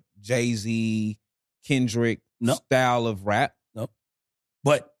your Jay-Z, Kendrick style of rap. Nope.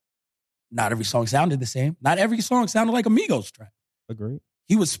 But not every song sounded the same. Not every song sounded like a Migos track. Agreed.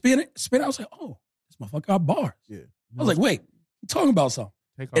 He would spin it. I was like, oh, this motherfucker got bars. Yeah. I was like, wait, you talking about something?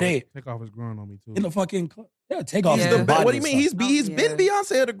 Takeoff is growing on me too. In the fucking club. Yeah, Takeoff. Yeah. What do you mean? He's been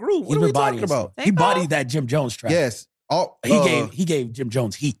Beyonce of the group. What are we talking about? He bodied that Jim Jones track. Yes. He gave Jim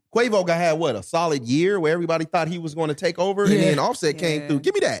Jones heat. Quavo had a solid year where everybody thought he was going to take over, and then Offset came through.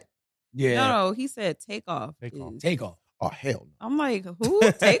 Give me that. Yeah. No, he said Takeoff. Takeoff. Oh hell no. I'm like, who?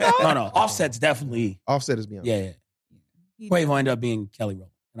 Takeoff? No. Offset's definitely. Offset is Beyonce. Yeah. Quavo ended up being Kelly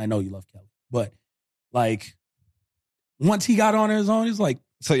Rowland, and I know you love Kelly, but like once he got on his own, he's like,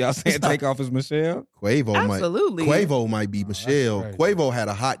 So y'all saying Takeoff is Michelle? Absolutely. Quavo might be Michelle. crazy. Quavo had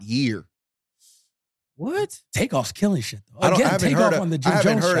a hot year. What? Takeoff's killing shit though. I Again, haven't Takeoff heard a- on the I Jim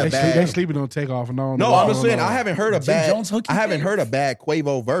haven't Jones heard show. a bad- They sleeping on Takeoff and all. No, I'm just saying I haven't heard a Jim bad. Jones hooky I haven't face. heard a bad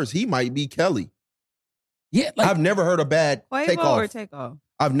Quavo verse. He might be Kelly. Yeah, like I've never heard a bad Quavo Takeoff. or Takeoff?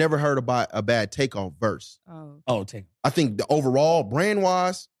 I've never heard about a bad Takeoff verse. Oh. Takeoff. I think the overall brand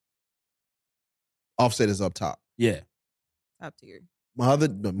wise, Offset is up top. Yeah. Top tier. My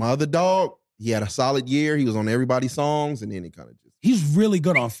other dog, he had a solid year. He was on everybody's songs, and then it kind of just He's really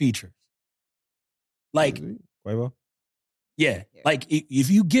good on features. Like, Quavo? yeah. Like if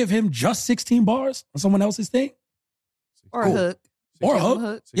you give him just 16 bars on someone else's thing, Or Cool. a hook. or a Give him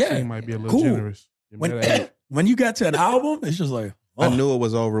hook, 16 yeah. might be a little Cool. generous. Give me that eight. when you got to an album, it's just like, I knew it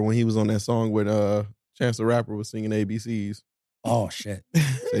was over when he was on that song with Chance the Rapper was singing ABCs. oh shit.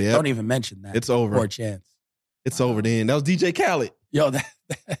 So, yeah, Don't even mention that. it's over. Poor Chance. It's over then. That was DJ Khaled. Yo, that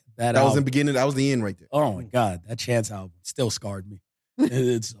That was album. the beginning. That was the end right there. Oh my God, that Chance album still scarred me.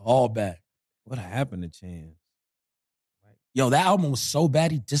 It's all bad. What happened to Chance? Yo, that album was so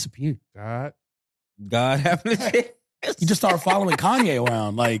bad he disappeared. God happened to Chance? He just started following Kanye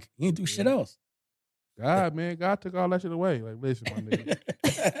around. Like he didn't do shit else. God, man, God took all that shit away. Like, listen, my nigga.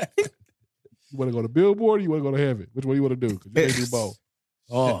 You want to go to Billboard or you want to go to heaven? Which one you want to do? Because you can't do both.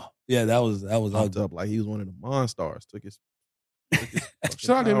 Oh yeah, that was Popped ugly. up like he was one of the Monstars. Took his.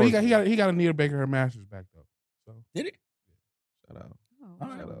 Shout out to him. He got Anita Baker her masters back though. So Did he? Shout out. All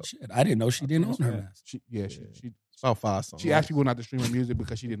right, Shout out. shit, I didn't know she didn't own her mask. she It's about 5 songs. she actually went out to stream her music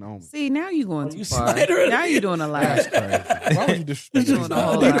because she didn't own it. See, now you going too You far. slander it. Now you're doing a lot. That's crazy. Why would you disrespect You're doing a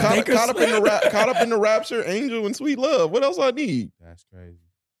whole Dude, lot. caught up in the rapture, Angel and Sweet Love. What else I need? That's crazy.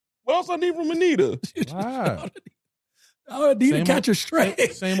 What else I need from Anita? Why? I need to Same catch her straight.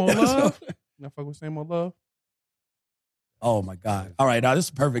 Same old love. You fuck with same old love. Oh my God. All right, now this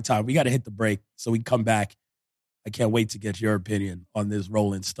is the perfect time. We got to hit the break so we can come back. I can't wait to get your opinion on this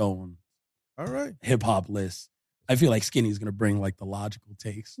Rolling Stone All right. hip hop list. I feel like Skinny's gonna bring like the logical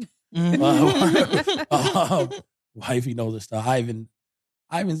takes. Wifey knows her stuff. Ivan's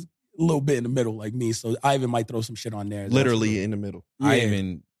a little bit in the middle like me, so Ivan might throw some shit on there. Literally in the middle. Yeah.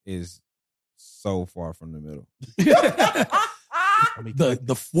 Ivan is so far from the middle. the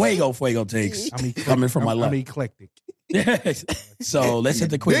fuego takes coming from my left. I'm eclectic. So let's hit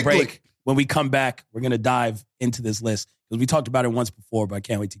the quick Big break. lick. When we come back, we're gonna dive into this list because we talked about it once before, but I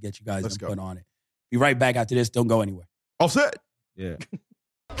can't wait to get you guys Let's go. input on it. Be right back after this. Don't go anywhere. Offset. Yeah.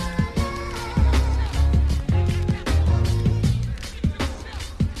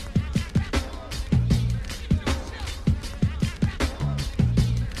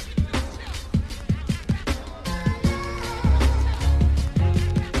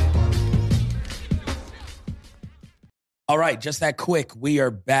 All right, just that quick. We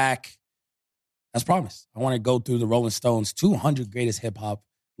are back. As promised, I want to go through the Rolling Stones 200 greatest hip hop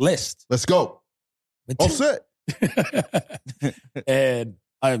list. Let's go. With Offset. And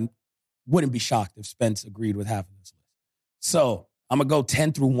I wouldn't be shocked if Spence agreed with half of this list. So I'm going to go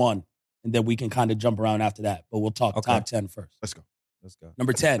 10 through 1, and then we can kind of jump around after that. But we'll talk Okay. top 10 first. Let's go. Let's go.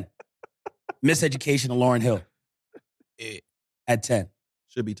 Number 10, Miseducation of Lauryn Hill at 10.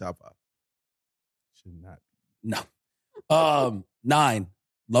 Should be top 5. Should not. No. 9,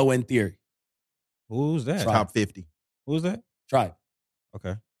 Low End Theory. Who's that? Tribe. Top 50. Who's that? Tribe.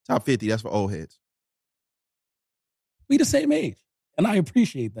 Okay. Top 50. That's for old heads. We the same age, and I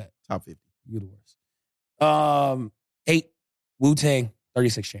appreciate that. Top 50. You the worst. 8, Wu-Tang,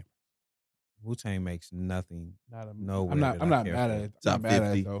 36 Chambers. Wu-Tang makes nothing. No, way I'm not. that I'm I not care mad for at it. it. I'm Top not mad at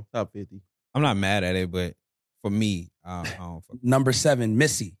 50. it though. Top 50. I'm not mad at it, but for me, I don't fuck. Number 7,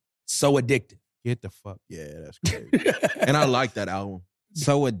 Missy, So Addicted. Get the fuck. Yeah, that's crazy. And I like that album.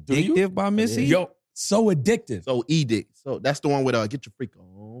 So you? Addictive by Missy? Yo, So Addicted. So Edict. So that's the one with Get Your Freak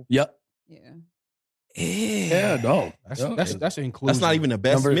On. Yep. Yeah. Yeah, no. That's inclusion. That's not even the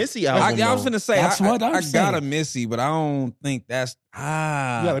best Number- Missy I album. was though. gonna say That's what I'm I got a saying. Missy, but I don't think that's You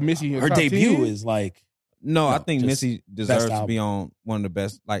got a Missy in your Her top debut 10? is like, no. I No, think just Missy deserves to be album. on one of the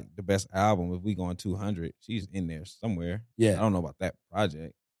best, like the best album. If we go on 200, she's in there somewhere. I yeah, don't know about that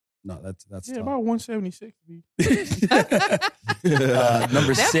project. no, that's Yeah, tough. about 176.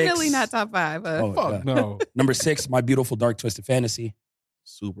 Number 6. Definitely not top 5. Oh, Fuck yeah. no. Number 6, My Beautiful Dark Twisted Fantasy.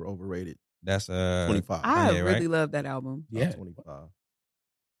 Super overrated. That's 25. I Kanye, really right? love that album. Yeah.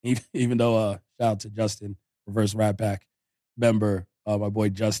 25. Even though, shout out to Justin, Reverse Rap Pack member, my boy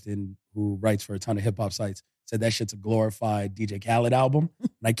Justin, who writes for a ton of hip hop sites, said that shit's a glorified DJ Khaled album, and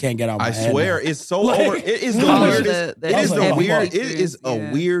I can't get out my I head swear now. it's so Like- over. It is the All of weirdest. the It is the heavy weird. features, It is a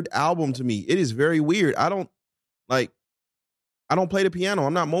yeah. weird album to me. It is very weird. I don't like. I don't play the piano.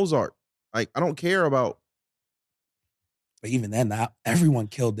 I'm not Mozart. Like, I don't care about. But even then, everyone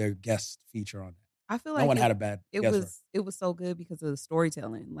killed their guest feature on that. I feel like No one had a bad. It was so good because of the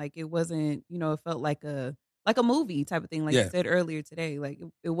storytelling. Like it wasn't, it felt like a movie type of thing. Like you said earlier today. Like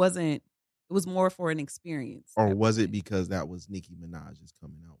it wasn't. It was more for an experience. Or was it because that was Nicki Minaj's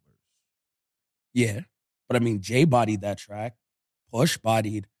coming out verse? Yeah, but I mean, Jay bodied that track. Push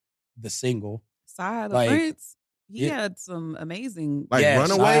bodied the single. Side of Prince. He had some amazing. Like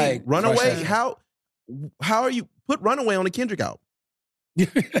Runaway. How are you put Runaway on the Kendrick album?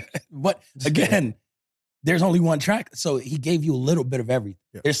 But again, there's only one track, so he gave you a little bit of everything.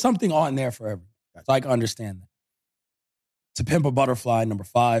 Yeah. There's something on there for everything, so I can understand that. To Pimp a Butterfly, number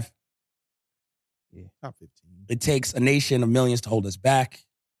 5. Yeah, top 15. It takes a nation of millions to hold us back.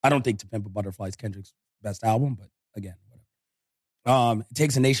 I don't think To Pimp a Butterfly is Kendrick's best album, but again, whatever. It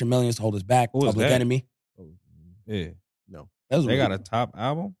takes a nation of millions to hold us back. Public Enemy. Yeah, no, they got a top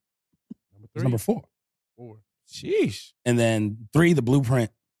album. Number 4. Sheesh. And then 3, The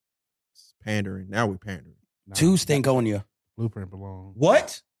Blueprint. It's pandering. Now we're pandering. 2, Stankonia. Blueprint belongs.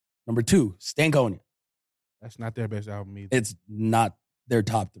 What? Number 2, Stankonia. That's not their best album either. It's not their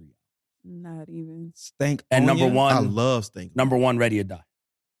top 3. Not even. Stank. And number 1. I love Stank. Number 1, Ready to Die.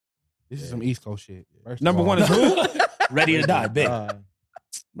 This is some East Coast shit. Number 1 is who? Ready to Die. Big.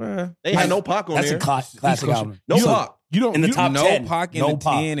 They had no Pac on That's there. a classic album. No Pac. You don't in the you top no 10. Pac in No the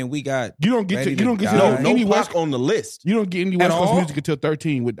Pac. 10, and we got. You don't get to No any Pac West. on the list. You don't get any West At Coast all? music until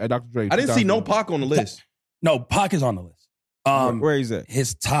 13 with Dr. Dre. I didn't see no Pac on the list. No, Pac is on the list. Where is that?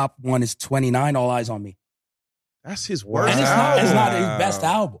 His top one is 29, All Eyes on Me. That's his And worst it's album. not his best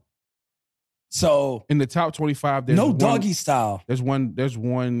album. So, In the top 25, there's no one, Doggy Style. There's one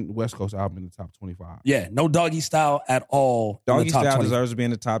West Coast album in the top 25. Yeah, no Doggy Style at all. in Doggy the top Style 20. deserves to be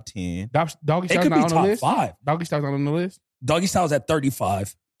in the top 10. Doggy It Style's could not be on the top list. 5. Doggy Style's not on the list. Doggy Style's at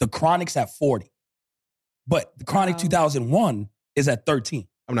 35. The Chronic's at 40. But the Chronic 2001 is at 13.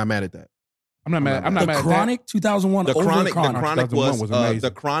 I'm not mad at that. I'm not mad. I'm not The mad at Chronic 2001 The over Chronic, the Chronic. the Chronic 2001 was was amazing.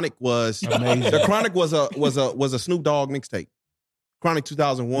 the Chronic was Amazing. the Chronic was a Snoop Dogg mixtape. Chronic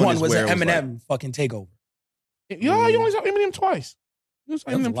 2001 One is was where an it was Eminem fucking takeover. You only saw Eminem twice. You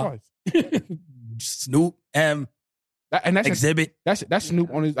saw That was a Eminem lot. twice. Snoop, M, And that's Exhibit. that's Snoop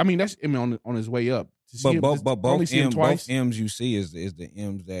on his. I mean, that's Eminem on his way up. To see him- But to only see him twice. both M's you see is the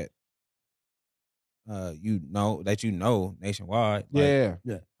M's that you know nationwide. Like,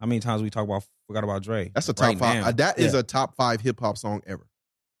 Yeah. how many times we forgot about Dre? That's a top right 5. now. That is a top 5 hip hop song ever.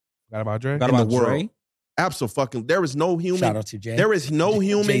 Forgot about Dre. Forgot in the about world. Dre. Absolutely. There is no human. Shout out to Jay. There is no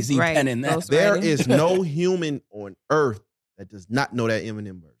human. Jay-Z Right. pen in that. Ghost There writing. is no human on earth that does not know that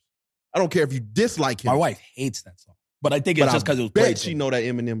Eminem verse. I don't care if you dislike him. My wife hates that song. But I think it's but just because it was I played. bet she know that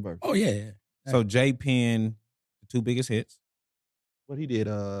Eminem verse. Oh, yeah. So Jay penned the 2 biggest hits. What he did,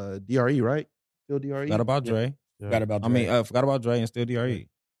 DRE, right? Still DRE. Forgot about Dre. Forgot about I Dre mean, forgot about Dre and still DRE.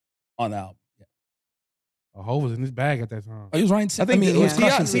 on the album. Yeah. A hoe was in his bag at that time. Oh, he was writing. I think it was yeah.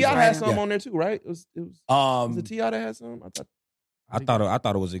 crushing Ti Scissors. had some Yeah. on there too, right? It was it Ti that had some? I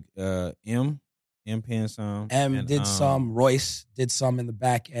thought it was M penned some. M and, did some. Royce did some in the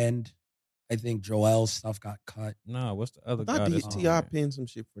back end. I think Joel's stuff got cut. No, what's the other I guy? thought that's on Ti there? penned some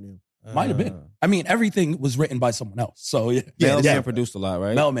shit for them. Might have been. I mean, everything was written by someone else. So yeah, Melman produced a lot,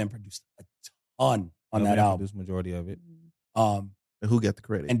 right? Melman produced a ton on that Melman album. produced majority of it. And who got the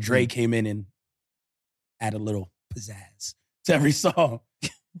credit? And Dre came in and added a little pizzazz to every song.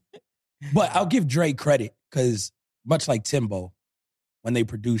 But I'll give Dre credit because much like Timbo, when they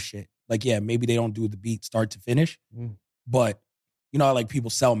produce shit, like, yeah, maybe they don't do the beat start to finish, but you know how like people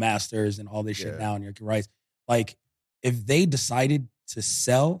sell masters and all this shit now and you can write. Like, if they decided to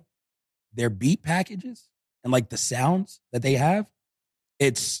sell their beat packages and like the sounds that they have,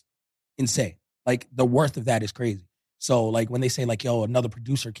 it's insane. Like the worth of that is crazy. So like when they say like, yo, another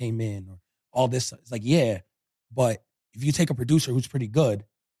producer came in or all this, it's like, yeah, but if you take a producer who's pretty good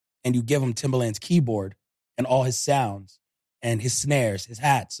and you give him Timbaland's keyboard and all his sounds and his snares, his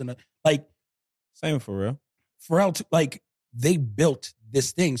hats, and like Same for real. Pharrell, like they built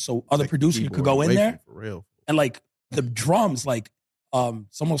this thing so other Like producers could keyboard go in away there from Pharrell. and like the drums, like someone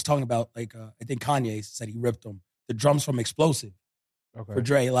was talking about like I think Kanye said he ripped them, the drums from Explosive for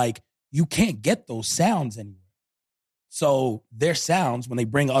Dre. Like you can't get those sounds anywhere. So their sounds, when they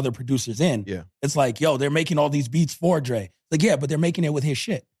bring other producers in, it's like, yo, they're making all these beats for Dre. Like, yeah, but they're making it with his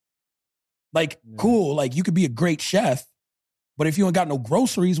shit. Like, cool. Like, you could be a great chef, but if you ain't got no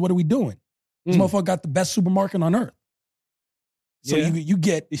groceries, what are we doing? This motherfucker got the best supermarket on earth. So you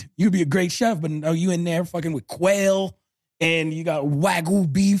could be a great chef, but no, you in there fucking with quail and you got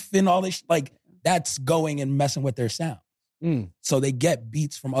Wagyu beef and all this. Like, that's going and messing with their sound. So they get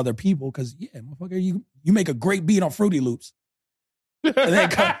beats from other people because, motherfucker, you make a great beat on Fruity Loops. And then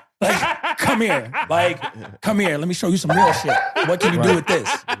come here. Come here. Let me show you some real shit. What can you do with this?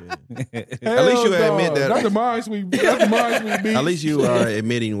 At least you admit that. That's the mind sweet beat. At least you are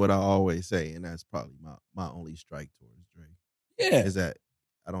admitting what I always say, and that's probably my only strike towards Dre. Yeah. Is that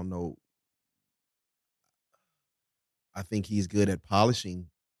I don't know. I think he's good at polishing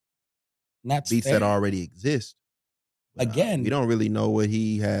beats that already exist. But, again, we don't really know what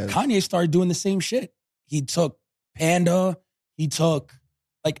he has. Kanye started doing the same shit. He took Panda. He took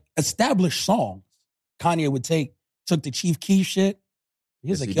established songs. Kanye took the Chief Keef shit. He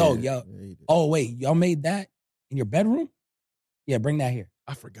was oh wait, y'all made that in your bedroom? Yeah, bring that here.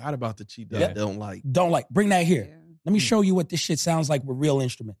 I forgot about the Chief that I don't like. Bring that here. Yeah. Let me show you what this shit sounds like with real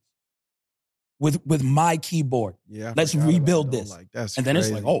instruments. With my keyboard. Yeah. Let's rebuild this. That's and then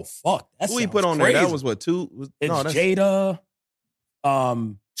crazy. it's like, oh fuck. Who he put on crazy. there? That was what, 2? It's Jada,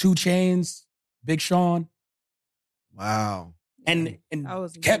 2 Chainz, Big Sean. Wow. And I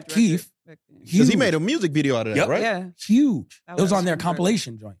was kept Keef. Because he made a music video out of that, right? Yeah. Huge. That It was was on their super.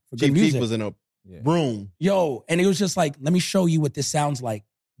 compilation joint. For Chief good Keef music. was in a room. Yo, and it was just like, let me show you what this sounds like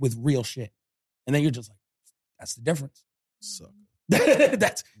with real shit. And then you're just like, that's the difference. Sucker.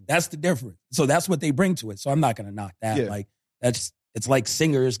 that's the difference. So that's what they bring to it. So I'm not gonna knock that. Yeah. It's like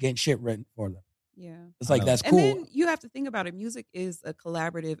singers getting shit written for them. Yeah. It's like that's And cool. then you have to think about it. Music is a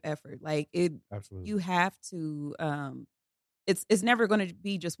collaborative effort. Absolutely. You have to it's never going to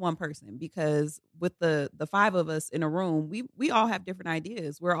be just one person, because with the 5 of us in a room, we all have different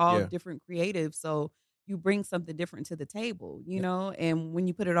ideas. We're all different creatives. So you bring something different to the table, you know? And when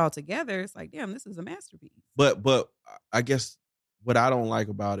you put it all together, it's like, damn, this is a masterpiece. But I guess what I don't like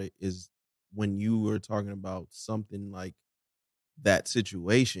about it is when you were talking about something like that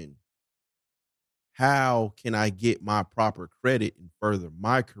situation, how can I get my proper credit and further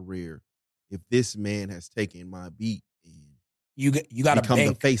my career if this man has taken my beat and you got to become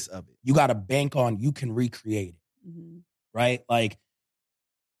the face of it? You got to bank on you can recreate it, right? Like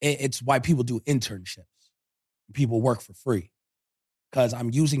it's why people do internships. People work for free because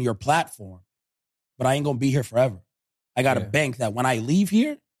I'm using your platform, but I ain't gonna be here forever. I got to bank that when I leave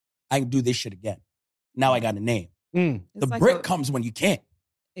here, I can do this shit again. Now I got a name. The like brick comes when you can't.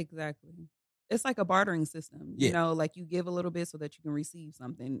 Exactly. It's like a bartering system. Yeah. You know, like you give a little bit so that you can receive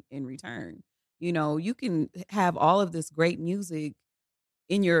something in return. You know, you can have all of this great music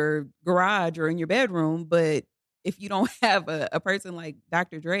in your garage or in your bedroom, but if you don't have a person like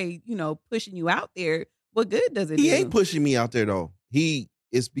Dr. Dre, you know, pushing you out there, what good does it do? He ain't pushing me out there, though. He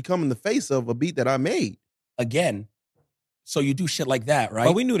is becoming the face of a beat that I made. Again, so you do shit like that, right?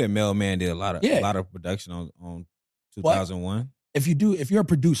 But we knew that Mailman did a lot of production on 2001. If you're a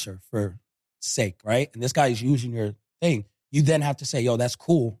producer for sake, right? And this guy is using your thing, you then have to say, yo, that's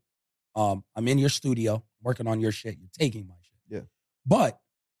cool. I'm in your studio working on your shit. You're taking my shit. Yeah. But,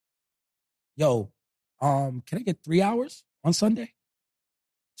 yo, can I get 3 hours on Sunday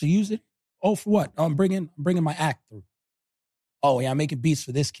to use it? Oh, for what? I'm bringing my act through. Oh, yeah, I'm making beats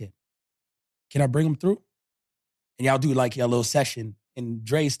for this kid. Can I bring him through? And y'all do like your little session in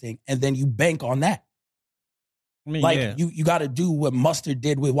Dre's thing, and then you bank on that. I mean, you got to do what Mustard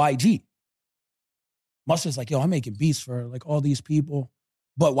did with YG. Mustard's like, yo, I'm making beats for like all these people,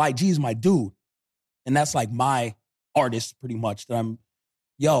 but YG's my dude. And that's like my artist pretty much that I'm,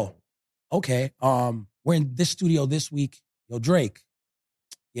 yo, okay, we're in this studio this week. Yo, Drake.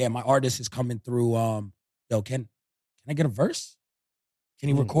 Yeah, my artist is coming through. Yo, can I get a verse? Can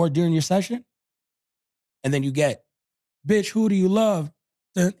you record during your session? And then you get, bitch, who do you love?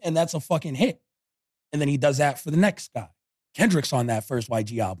 And that's a fucking hit. And then he does that for the next guy. Kendrick's on that first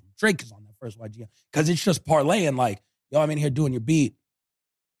YG album. Drake is on that first YG album. Because it's just parlaying like, yo, I'm in here doing your beat.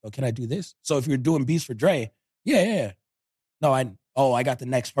 Yo, can I do this? So if you're doing beats for Dre, yeah. No, I got the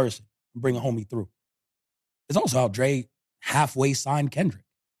next person. I'm bringing homie through. It's also how Dre halfway signed Kendrick.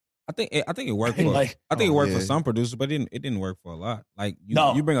 I think it worked for for some producers, but it didn't work for a lot. Like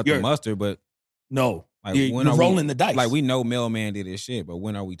you bring up the Mustard, but no, like you're rolling the dice. Like we know Mailman did his shit, but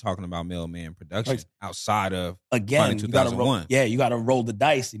when are we talking about Mailman production outside of again? 2001? You got to roll the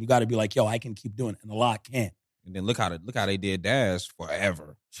dice, and you got to be like, yo, I can keep doing it, and a lot can't. And then look how they did Daz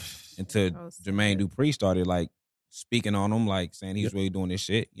forever until Jermaine Dupri started like speaking on him, like saying he's really doing this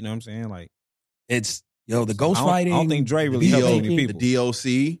shit. You know what I'm saying? Like it's the ghostwriting. I don't think Dre really helped many people. The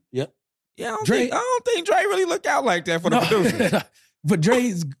DOC. Yep. Yeah, I don't think Dre really looked out like that for the producers. But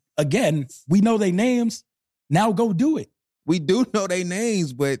Dre's, again, we know their names. Now go do it. We do know their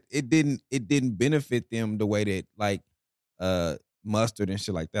names, but it didn't benefit them the way that like Mustard and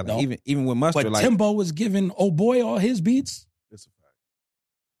shit like that. Like No. even with Mustard, But like Timbo was giving old boy all his beats That's a fact.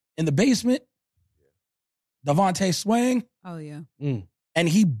 in the basement. Devontae swang, Oh yeah. and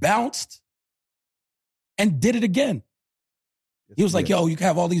he bounced and did it again. He was like, yo, you can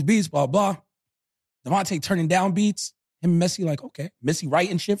have all these beats, blah, blah. Devontae turning down beats. Him and Missy like, okay. Missy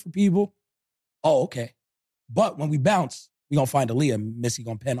writing shit for people. Oh, okay. But when we bounce, we gonna find Aaliyah. Missy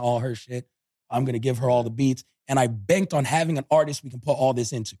gonna pen all her shit. I'm gonna give her all the beats. And I banked on having an artist we can put all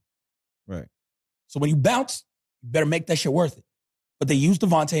this into. right. So when you bounce, you better make that shit worth it. But they use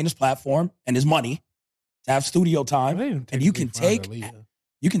Devontae and his platform and his money to have studio time. And you can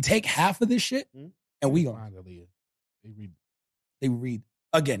take half of this shit and we gonna they read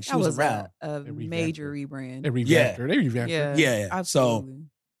again. She That was was around. a revamped major her. rebrand. They revamped her. They revamped Yeah. her. Yeah. So Absolutely.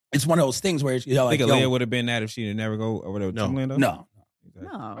 it's one of those things where it's, you know, I like, think yo, Aaliyah would have been that if she didn't never go over there with No. Timbaland, though. no,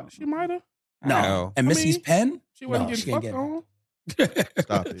 No. She might have. no. How? And Missy's pen, She wasn't no, getting she ain't fucked getting on.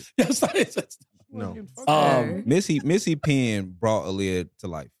 Stop it. Yes, it's- No. Missy Penn brought Aaliyah to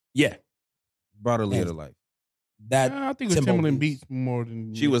life. yeah, Brought Aaliyah to life. that I think it was Timbo Timbaland beats. beats more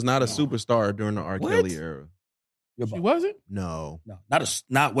than She was not a No. superstar during the R. What? Kelly era. You're She bugging. wasn't. No. No,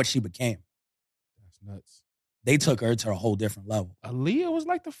 not what she became. That's nuts. They took her to a whole different level. Aaliyah was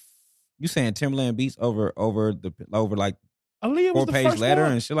like the. You saying Timbaland beats over like Aaliyah was the 4-page first letter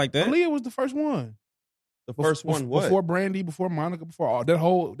one. and shit like that? Aaliyah was the first one. The first one was before Brandy, before Monica, before all that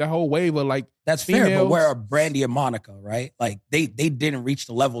whole wave of like That's fair, but females. where are Brandy and Monica, right? Like they didn't reach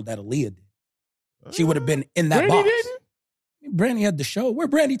the level that Aaliyah did. She would have been in that Brandy box. didn't? Brandy had the show. Where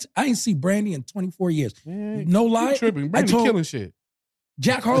Brandy? I ain't see Brandy in 24 years. Man, No you lie. tripping. I Brandy told killing shit.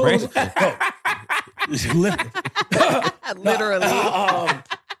 Jack Harlow. Was, Literally.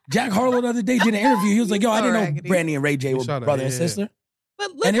 Jack Harlow the other day did an interview. He was like, "Yo, I didn't know Raggedy. Brandy and Ray J were Shout out, brother and yeah. sister."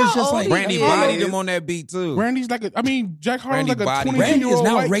 But look And it was how just old like- he Brandy is. bodied him on that beat too. Brandy's like Jack Harlow's Brandy like a bodied. 22 Brandy year is old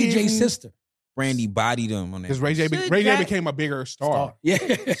now white Ray kid J's who- sister. Brandy bodied him on that. Because Ray J Should Ray J Jack- became a bigger star.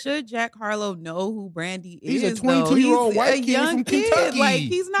 Yeah. Should Jack Harlow know who Brandy He's a is? though? 22-year-old He's white a kid young from Kentucky. Like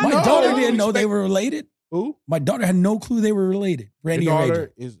he's not. My No, daughter I didn't know expect- they were related. Who? My daughter had no clue they were related. Brandy Your and Ray J.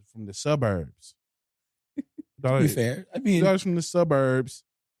 daughter is from the suburbs. To be fair, I mean, Daughter's from the suburbs.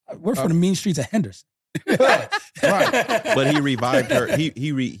 we're from the mean streets of Henderson. Right. but he revived her.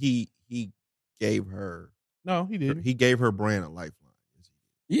 He gave her No, he didn't. he gave her brand a lifeline.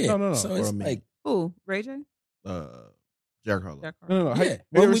 Yeah. No. So For it's a minute. like, Who? Ray J. Jack Harlow. Jack Harlow. No. Yeah. Have Well, you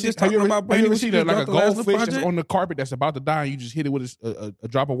we ever just seen- have you talking ever- about Brandy have you ever when she seen just like a dropped the last goldfish that's project? on the carpet that's about to die, and you just hit it with a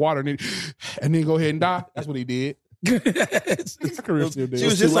drop of water, and then go ahead and die? That's what he did. it's- His career still did. She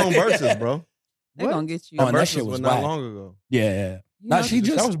was too just on late. Versus, bro. They What? gonna get you. Oh, and that Versus shit was not whack. long ago. yeah. You Nah, know, she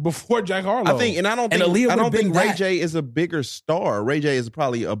just That was before Jack Harlow. I think, and I don't And think Aaliyah I don't would've think been Ray that. J is a bigger star. Ray J is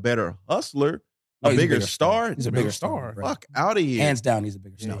probably a better hustler, Oh, a he's bigger star. He's a bigger star. bro. Fuck out of here. Hands down, he's a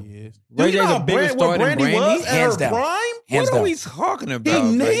bigger yeah, star. he is. Ray Do you J's know a how bigger star what than Brandy was Brandy. at Hands her down. prime? Hands What down. are we talking about?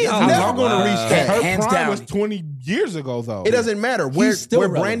 He bro? is Y'all never talking gonna about- reach that. Her Hands prime down. was 20 years ago, though. It doesn't matter where still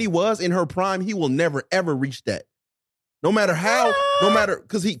relevant. Brandy was in her prime. He will never ever reach that. No matter how, no matter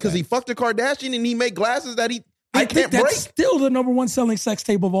because he fucked a Kardashian and he made glasses that he I can't think that's break still the number one selling sex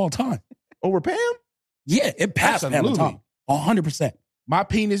tape of all time. over Pam. Yeah, it passed Pam and Absolutely. Tom. 100%. My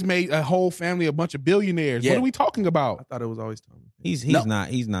penis made a whole family a bunch of billionaires. Yeah. What are we talking I about? thought it was always Tom. He's No. not.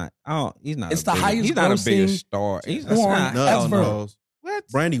 He's not. Oh, he's not. It's a the bigger- highest He's not a bigger grossing star. He's porn not. No, Hell ever. no. no. What?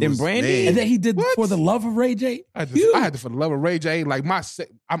 Brandy Then was Brandy? made. And then he did What? For the Love of Ray J. I Huge. had to for the love of Ray J. Like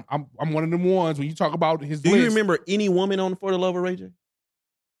I'm one of them ones when you talk about his Do list. you remember any woman on For the Love of Ray J?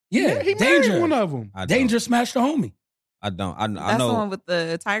 Yeah, He Danger. married one of them. I don't. Danger smashed the homie. I don't. I That's the know. one with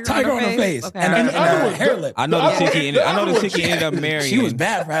the tiger Tiger on her face. Okay. And, And the other one- hair lip. I know The the other chick he ended. I know the one- chick he ended up marrying. She was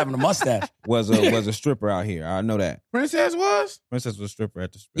bad for having a mustache. Was a stripper out here. I know that. Princess was. Princess was a stripper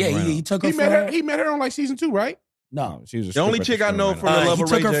at the. Yeah, around. he took her He from met her. He met her on like season 2, right? No, She was a The only stripper at chick I the know spin For around. the Love he of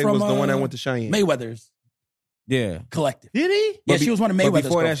took Ray her J from, was the one that went to Cheyenne. Mayweather's Yeah. collective. Did he? Yeah, she was one of But Mayweather's.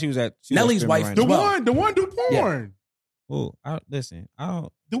 before that, girls. she was at Nelly's wife. Right The Well. one do porn. Oh, listen. I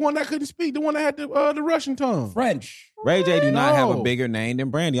don't. The one that couldn't speak. The one that had the Russian tongue. French. Ray J do not have a No. bigger name than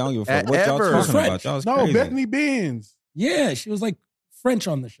Brandy. I don't give a fuck what y'all Ever. talking French. about. Y'all is No, crazy. Bethany Benz. Yeah, she was like French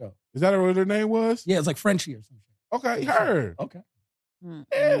on the show. Is that what her name was? Yeah, it's like Frenchie or something. Okay, her. Okay.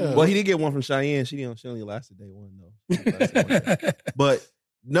 Yeah. Well, he did get one from Cheyenne. She only lasted day one though. She only lasted one day. But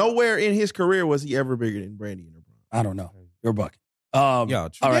nowhere in his career was he ever bigger than Brandy in her prime. I don't know. You're bucking. Yo,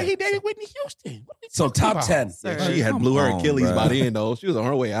 all right. He dated Whitney Houston. What are we So talking top about? 10. Sir. She had blew her Come on, Achilles bruh. by the end, though. She was on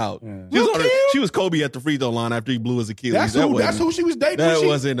her way out. Yeah. She was Kobe at the free throw line after he blew his Achilles. That's who she was dating. when That she-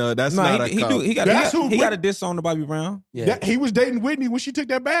 wasn't. That's No, not a. he got That's who he got a diss on to Bobby Brown. Yeah. that- he was dating Whitney when she took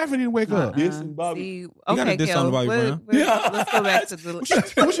that bath and didn't wake up. This and Bobby. See, gotta okay, diss on Kel, Bobby Brown. Yeah. let's go back to the.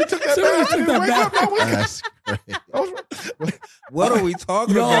 When she took that So bath, she and took didn't that wake up. bath. That's great. What are we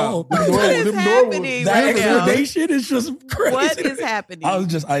talking Yo, about? What is happening that right now? explanation is just crazy. What is happening?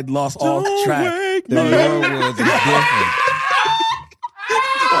 I'd lost all track. The Norwoods is different.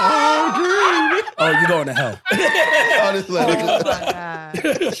 Oh, you're going to hell. Honestly, Oh my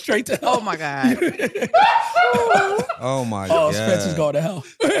god! Straight to hell. Oh my god! Oh my Oh, god. Spencer's going to hell.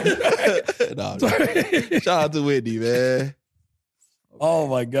 Nah, shout out to Whitney, man. Oh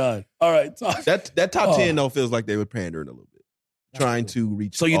my God. All right. Talk. That top Oh. 10 though feels like they were pandering a little bit, trying to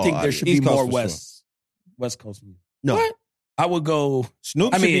reach. So you all think there audience. should be East Coast more for West Coast music? No, What? I would go.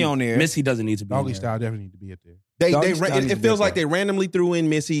 Snoop I should mean, be on there. Missy doesn't need to be. Doggy on there. Style definitely need to be up there. they Style needs it to be feels like there. they randomly threw in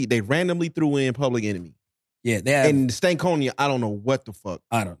Missy. They randomly threw in Public Enemy Yeah, they have. and Stankonia. I don't know what the fuck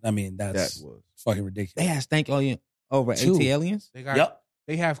I mean, that that's was. fucking ridiculous. They had Stank Alien over Two. AT Aliens. They got. Yep.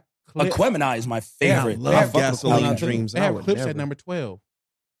 They have. Clips. Aquemini is my favorite. love They have Gasoline Gasoline Dreams. They I have would clips never. at number 12.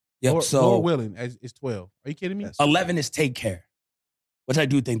 Yep. Laura So Willing is 12. Are you kidding me? That's 11 is Take Care, which I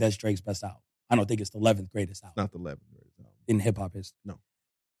do think that's Drake's best album. I don't think it's the 11th greatest album Not the 11th. in hip hop history. No.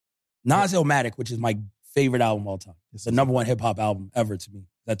 Nas Illmatic, which is my favorite album of all time. It's the Yes, number one hip hop album ever to me.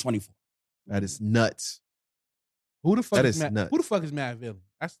 That 24. That is nuts. Who the fuck That is is Matt? nuts. Who the fuck is Matt Villain?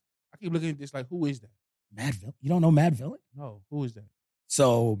 I keep looking at this like, who is that? Mad Villain? You don't know Mad Villain? No, who is that?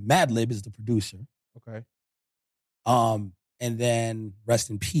 So Madlib is the producer. Okay. And then rest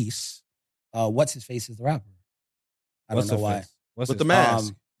in peace. What's his face is the rapper. I don't know why. What's With his the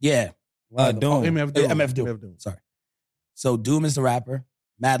mask. Yeah. Doom. MF Doom. MF Doom. MF Doom. Sorry. So Doom is the rapper.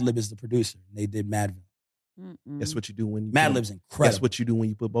 Madlib is the producer. And they did Madville. That's what you do when you Madlib's That's incredible. what you do when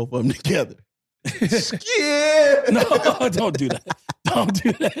you put both of them together. Yeah. No, don't do that. Don't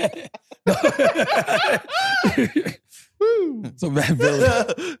do that. So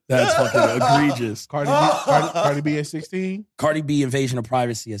Madville, that's fucking egregious. Cardi B at 16. Cardi B, Invasion of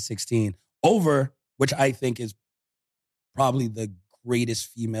Privacy at 16. Over, which I think is probably the greatest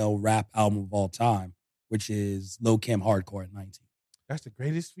female rap album of all time, which is Lil' Kim Hardcore at 19. That's the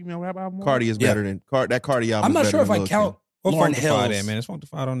greatest female rap album. Cardi is Yeah. better than that Cardi album. I'm not is sure better if than I Lil' count What Lauryn Funkdafied Hills. at, man? Is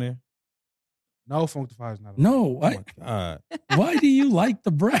Funkdafied on there? No, Funkdafied is not. No, Oh why, my god. why do you like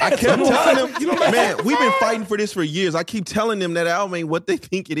the brand? I kept telling them, man, we've been fighting for this for years. I keep telling them that album ain't what they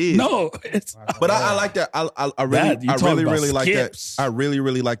think it is. No, it's But I like that. I really, That, you I talking really, about really like that. skips. I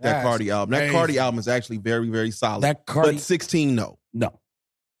really like that That's Cardi album. That crazy. Cardi album is actually very, very solid. that Cardi. But 16, no. No,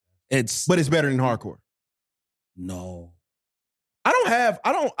 it's But it's better than Hardcore. no, I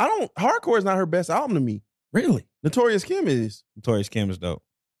don't. Hardcore is not her best album to me. really. Notorious Kim is. Notorious Kim is dope.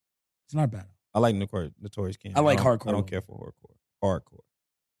 It's not bad. I like Notorious Kim. I like don't- hardcore. I don't care for hardcore.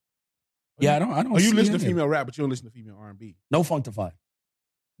 Yeah, I don't. Oh, you see listen to any of it. female rap, but you don't listen to female R&B. No Funkdafied.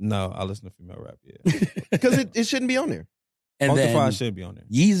 No, I listen to female rap. Yeah, Because it shouldn't be on there. And then Funkdafied should be on there.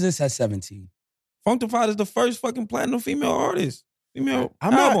 Yeezus at 17. Funkdafied is the first fucking platinum female artist. Female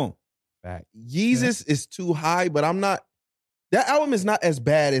I'm not- album. Fact. Yeezus is too high, but I'm not. That album is not as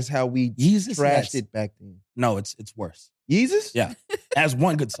bad as how we Yeezus trashed has- it back then. No, it's worse. Yeezus? Yeah, has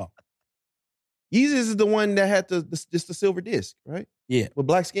one good song. Yeezus is the one that had just the silver disc, right? Yeah. With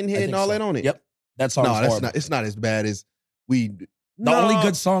Black I Skinhead think and all so. that on it. Yep, that song. No, is that's horrible. not. It's not as bad as we. The only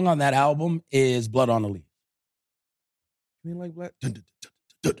good song on that album is "Blood on the Leaf." You ain't like Black.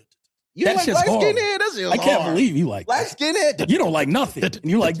 You That ain't like shit's Black horrible. Skinhead? That shit I can't hard. believe you like Black that. Skinhead. You don't like nothing, and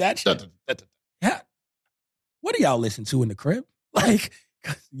you like that shit. Yeah. What do y'all listen to in the crib? Like,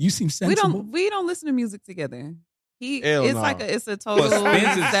 you seem sensible. We don't listen to music together. Hell It's no. like it's a total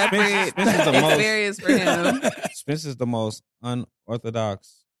Spence is- separate Spence is the most- experience for him. Spence is the most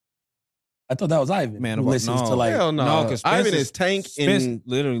unorthodox I thought that was Ivan. man. who about- listens no. to like. Hell no. No, 'cause Spence Ivan is- is Tank Spence and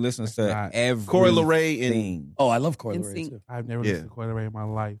literally listens to Not. everything. Corey LeRae and Oh, I love Coil In Ray sync. too. I've never Yeah. listened to Coil Ray in my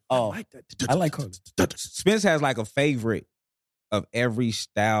life. Oh, I like Coil. Spence has like a favorite of every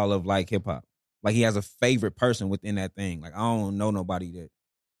style of like hip hop. Like he has a favorite person within that thing. Like I don't know nobody that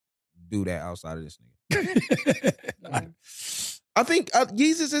do that outside of this nigga. I think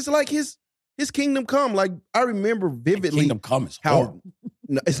Yeezus is like his Kingdom Come. Like I remember vividly Kingdom Come is how horrible.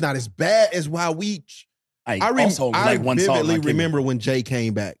 no, it's not as bad as how we. I also like one song. vividly like remember when Jay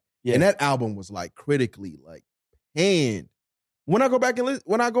came back, Yeah. and that album was like critically like panned. When I go back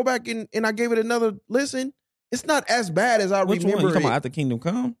and I gave it another listen, it's not as bad as I Which one? You remember. talking about it. After Kingdom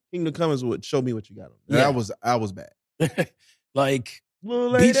Come? Kingdom Come is what show me what you got on. Yeah. I was bad. Like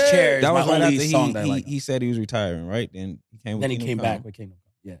Little Beach lady. Chair is That my was right only after song that I like. he said he was retiring, right? Then he came. Then he Kingdom came Come. back with Kingdom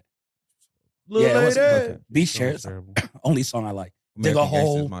Come. Yeah. Little Yeah, it wasn't lady. okay. Beach That Chair was is the terrible. only song I like. Dig a American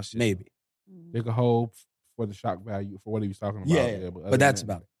Gangster's hole, my shit. maybe. Dig a hole for the shock value for what he was talking about. Yeah, but, other but that's than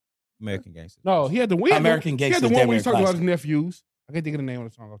that- about it. American Gangster. No, he had the one. American He had Gangster the is one damn when he near talked about classic. his nephews. I can't think of the name of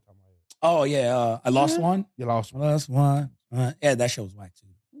the song off the top of my head. Oh yeah, I lost one. You lost one. Lost one. Yeah, that show was whack too.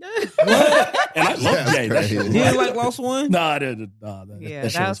 And I love That's Jay. That shit was crazy. You whack. didn't like Lost One? Nah, that Yeah, shit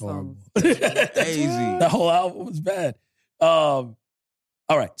was that horrible. song Crazy. That whole album was bad. All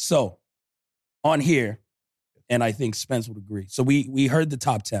right, so on here, and I think Spence would agree. So we heard the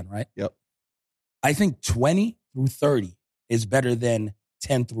top 10, right? Yep. I think 20 through 30 is better than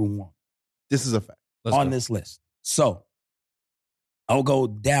 10 through 1 This is a fact. on this list. So I'll go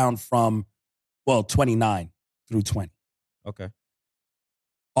down from 29 through 20. Okay.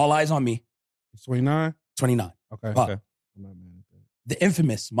 All Eyes on Me, It's 29. 29. Okay. Up. Okay. I'm not mad at that. The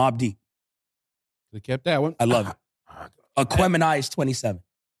infamous Mobb Deep, They kept that one. I love it. Aquemini is 27.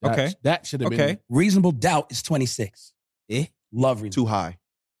 Okay. That should have Okay. been. Reasonable Doubt is 26. Eh? Love Reasonable. Too high.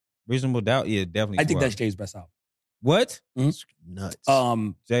 Reasonable Doubt. Yeah, definitely. I think too that's high. Jay's best album. What? Nuts.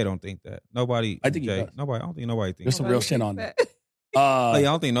 Jay don't think that. Nobody. I think he Jay. does. Nobody. I don't think nobody There's thinks. some that. real shit on there. Oh, yeah, I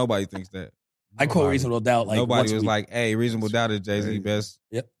don't think nobody thinks that. I quote Reasonable Doubt like once Nobody a was week. like, "Hey, Reasonable Doubt is Jay Z crazy. best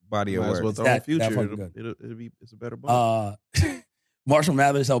Yep. body of Might as well work." throw That- in future. that fucking It'll, good. it'll be. It's a better bump. Marshall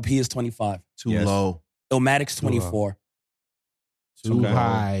Mathers LP is 25. Too yes. low. Illmatic's 24. Too Okay.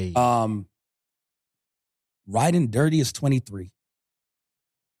 high. Riding Dirty is 23.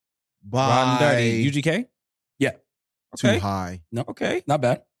 Riding Dirty. Bye. UGK. Yeah. Too Okay. high. No, Okay. not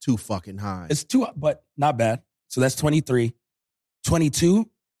bad. Too fucking high. It's too, but not bad. So that's 23. 22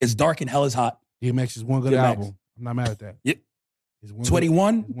 is Dark and Hell is Hot. DMX is one good DMX. album. I'm not mad at that. Yep. It's one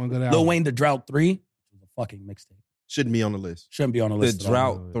 21, Good, one good album. Lil Wayne The Drought 3, which was a fucking mixtape. Shouldn't be on the list. Shouldn't be on the The list. at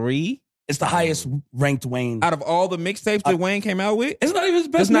all. Drought 3. It's the highest ranked Wayne. Out of all the mixtapes that Wayne came out with, It's not even his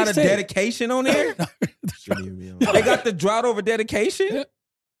there's best not a mixtape. dedication on there. Shouldn't even be on. They got the Drought over dedication. Yeah.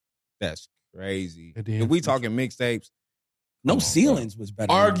 That's crazy. It is. If we talking mixtapes, No Come on, Ceilings was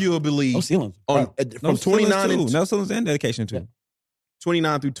better. Arguably, No Ceilings. on no from 29 too. and No ceilings and dedication too. Yeah.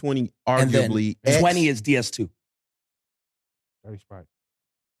 29 through 20, And then arguably 20 X, is DS2. Dirty Sprite.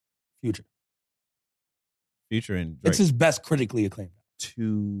 Future. Future and Drake. It's his best critically acclaimed.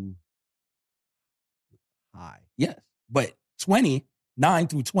 too high. Yes. But 29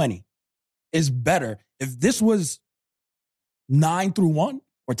 through 20 is better. If this was 9 through 1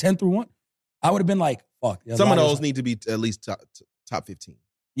 or 10 through 1, I would have been like, fuck. Some of those need to be at least top 15.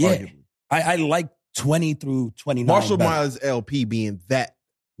 Yeah. Arguably. I like 20 through 29. Marshall better. Mathers LP being that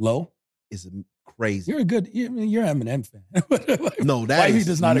Low. is crazy. You're a good, you're an Eminem fan. No, that Why he is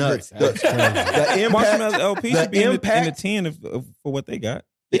does not nuts. agree. The, the Marshall impact, Mathers LP the should be in the impact- 10 for what they got.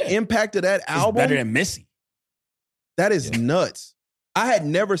 the impact of that It's album, better than Missy. that is Yeah. nuts. I had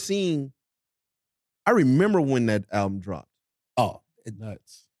never seen. I remember when that album dropped. Oh,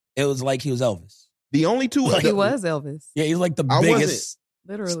 Nuts. it was like he was Elvis. The only two. Like He was Elvis, Yeah, he's like the I wasn't- biggest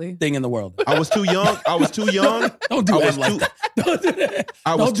literally. thing in the world. I was too young. I was too young. Don't do I it was like too- that. Don't do that.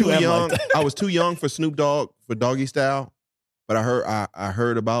 I was Don't do too him young. like that. I was too young for Snoop Dogg for Doggy Style, but I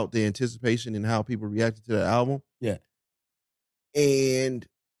heard about the anticipation and how people reacted to the album. Yeah. And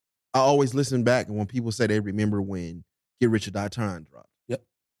I always listen back, and when people say they remember when Get Rich or Die Trying dropped, Yeah.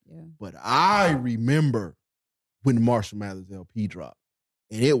 but I remember when Marshall Mathers LP dropped,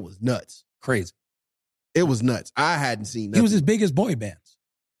 and it was nuts. Crazy. It was nuts. I hadn't seen. He was as nothing. big as boy bands.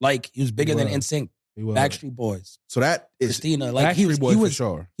 Like he was bigger than was. NSYNC, He was. Backstreet Boys, So that is Christina. Like Backstreet Boys for was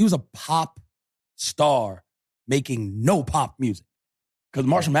sure. he was a pop star making no pop music. Because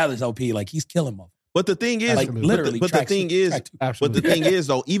Marshall Mathers LP, like he's killing them. But the thing is, Like Absolutely. literally. but the track thing two- is, track two. but Absolutely. the thing is,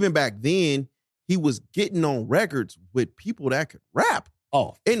 though, even back then, he was getting on records with people that could rap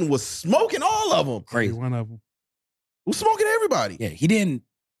Oh, and was smoking all of them. Every crazy. one of them. Was smoking everybody. Yeah, he didn't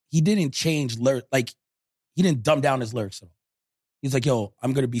change like he didn't dumb down his lyrics at all. He's like, yo,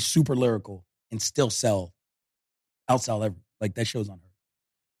 I'm gonna be super lyrical and still outsell everything. Like that show's on her.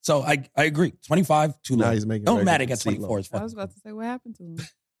 So I agree. 25, too low. Now he's making Illmatic records at with 24 is I fucking was about cool. to say, what happened to him?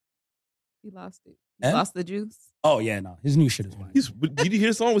 He lost it. He Eh? lost the juice. Oh yeah, no. His new shit is fine. Did you hear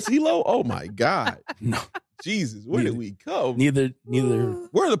the song with CeeLo? Oh my God. No. Jesus, where did we come? Neither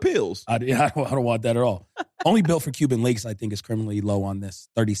Where are the pills? I don't want that at all. Only Built for Cuban Links, I think, is criminally low on this.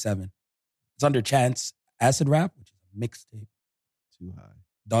 37. It's under Chance Acid Rap, which is a mixtape. Too high.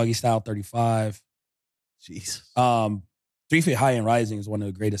 Doggy Style, 35. Jesus. 3 Feet High and Rising is one of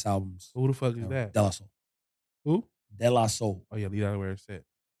the greatest albums. Who the fuck is that? De La Soul. Who? De La Soul. Oh yeah, leave out where it's at.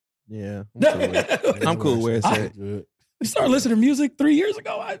 Yeah. I'm cool where it's I- at. Good. You started listening to music 3 years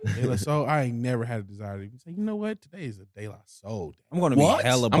ago. De La Soul, I ain't never had a desire to say, you know what? Today is a De La Soul day. I'm going to be What?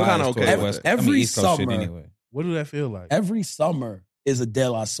 hella I'm kinda biased okay towards with West. that. Every East Coast shit summer- anyway. What do that feel like? Every summer is a De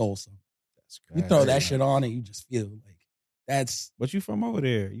La Soul song. You throw that shit on and you just feel like that's. But you from over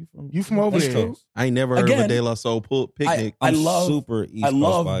there? You from over That's there? true. I ain't never heard of Again, a De La Soul picnic. I I'm love super East I Coast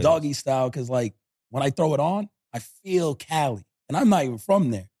love biased. Doggy Style because like when I throw it on, I feel Cali, and I'm not even from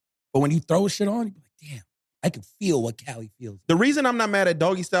there. But when you throw shit on, you be like, damn, I can feel what Cali feels. The reason I'm not mad at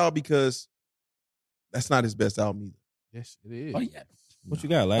Doggy Style because that's not his best album either. Yes, it is. Oh yeah, What you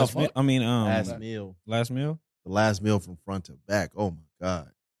got? Last fuck? meal? I mean, Last Meal. Last meal? The Last Meal from front to back. Oh my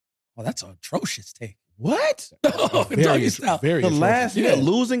God. oh that's an atrocious take. What? Oh, Very, Doggy Style. very The atrocious. Last Yeah. Meal.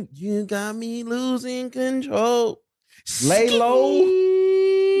 Losing. You got me losing control. Lay low.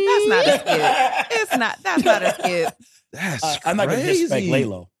 That's not a skip. It's not. That's not a skip. That's I'm not gonna disrespect crazy.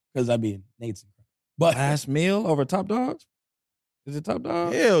 Laylo because I mean Nate's, but Last meal over Top Dogs? Is it Top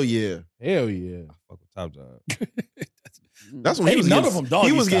Dog? Hell yeah. Hell yeah. I fuck with Top Dog. That's when Hey, he was none getting, of them Doggy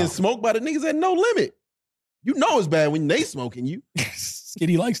he was getting Style. smoked by the niggas at No Limit. You know it's bad when they smoking you.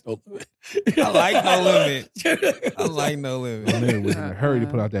 Skinny likes No Limit. I like No Limit. I like No No Limit. nigga was in a hurry to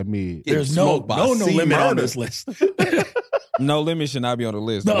put out that mid. There's no smoked by C limit on Murder. this list. No Limit should not be on the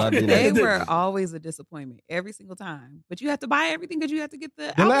list. No, but I do They like were always a disappointment every single time. But you have to buy everything because you have to get the The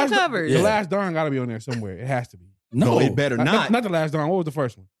album last, covers. the Yeah. last Dawn got to be on there somewhere. It has to be. No, it better not. Not the last Dawn. What was the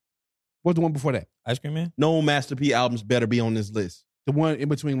first one? What's the one before that? Ice Cream Man? No Master P albums better be on this list. The one in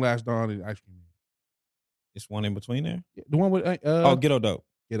between Last Dawn and Ice Cream Man. It's one in between there? The one with Oh, Ghetto Dope.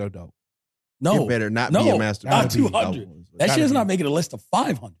 Ghetto Dope. no, It better not no, be a Master P. not Gotta be. 200. album. That Gotta shit is be. not making a list of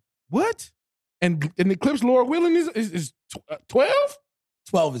 500. What? And the Clips Laura Willing is 12?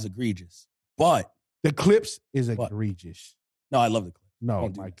 12 is egregious, but The Clips is What? egregious. no, I love the clip. No,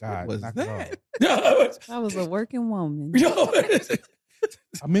 Don't do my that. God. What was knock it that? off. No, I was a working woman.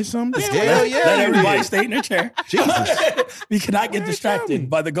 I missed something. Hell yeah. Let you everybody did. stay in their chair. Jesus. We cannot get Tell distracted me.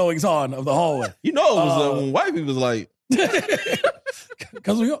 by the goings on of the hallway. You know it was Oh. when white people was like,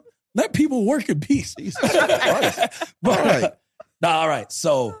 Because we let people work in peace. Jesus Christ. But, All right. all right.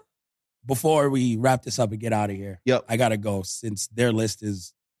 So before we wrap this up and get out of here, Yep. I gotta go since their list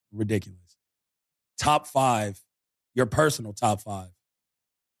is ridiculous. Top 5, your personal top 5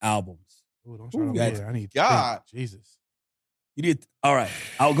 albums. Ooh, don't start Ooh, over guys. there. I need to God. think. Jesus. You did all right.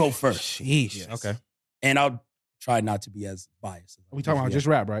 I'll go first, Sheesh. Yes. Okay. and I'll try not to be as biased. Are we talking about just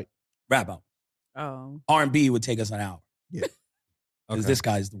rap, right? rap album? Oh. R&B would take us an hour because Okay. this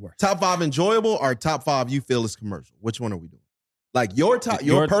guy's the worst. top 5 enjoyable or top 5 you feel is commercial? Which one are we doing? Like your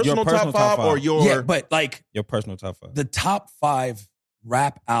personal personal top 5 top or 5. your Yeah, but like Your personal top 5. the top 5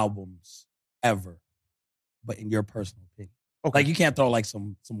 rap albums ever, but in your personal opinion. Okay. Like you can't throw like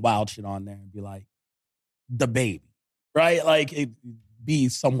some wild shit on there and be like The Baby, right? Like it be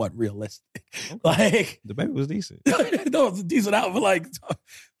somewhat realistic. Like The Baby was decent. no, it's a decent album. Like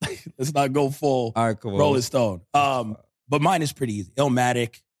let's not go full All right, cool. Rolling Stone. But mine is pretty easy.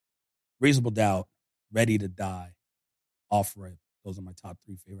 Illmatic, Reasonable Doubt, Ready to Die, Off Rip. Those are my top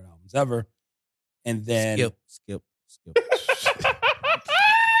 3 favorite albums ever. And then Skip.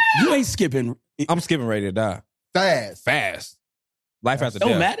 you ain't skipping I'm skipping Ready to Die. fast. Life After Death.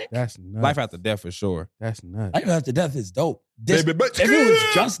 Illmatic. That's nuts. Life After Death for sure. That's nuts. Life After Death is dope. Disc, Baby, but- if it was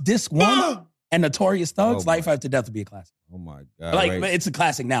just disc 1 and Notorious Thugs, Oh my. Life After Death would be a classic. Oh my God. Like Ray. it's a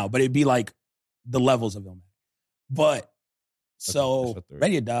classic now, but it'd be like the levels of Illmatic. But so that's your 3.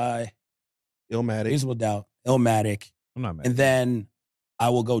 Ready to Die, Illmatic. Reasonable Doubt, Illmatic, I'm not mad. and then I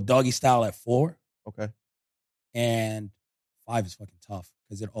will go Doggy Style at 4, Okay. and 5 is fucking tough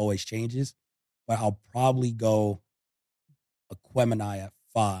because it always changes. But I'll probably go Aquemini at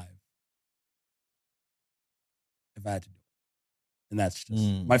 5 if I had to do it. And that's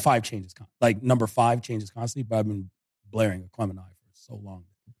just my 5 changes. Like number 5 changes constantly, but I've been blaring Aquemini for so long.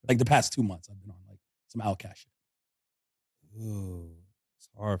 Like the past 2 months, I've been on like some Outkast shit. Ooh, it's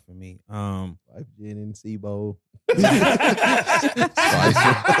hard for me. Life Gin and SIBO.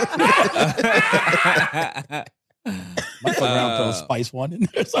 Might fuck around throw a Spice one in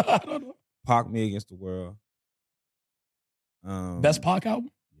there. So I don't know. Pac Me Against the World. Best Pac album?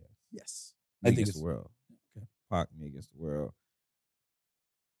 Yes. I Me think Against it's the World. okay. Pac Me Against the World.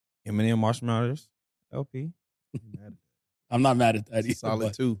 Eminem Marshall Mathers LP. I'm not mad at that either. Solid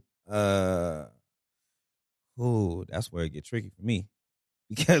but 2. That's where it get tricky for me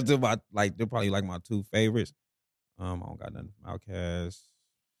because they're probably like my 2 favorites. I don't got nothing from Outkast.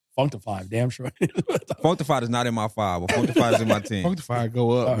 Funkdafied, damn sure. Funkdafied is not in my 5, but Funkdafied is in my 10. Funkdafied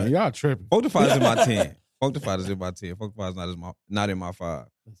go up, All man. right. Y'all tripping. Funkdafied is in my 10. Funkdafied is in my 10. Funkdafied is not in my 5.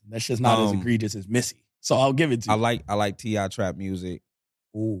 Listen, that shit's not as Um, egregious as Missy. So I'll give it to you. I like T.I. trap music.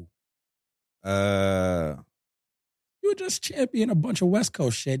 Ooh. Uh, You were just championing a bunch of West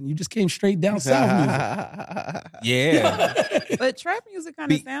Coast shit, and you just came straight down South yeah. music. But trap music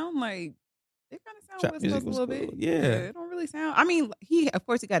kind of sound like it kind of sounds Trap West music Coast a was little cool. bit. Yeah. It don't really sound. I mean, he of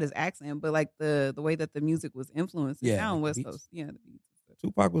course he got his accent, but like the way that the music was influenced, it Yeah, sound like West the beats. Coast. Yeah, the beats.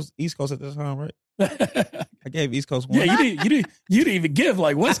 Tupac was East Coast at the time, right? I gave East Coast one. Yeah, you didn't even give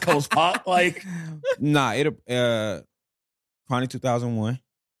like West Coast pop. Like, Nah, Chronic 2001.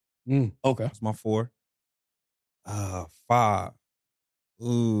 okay. That's my 4. 5.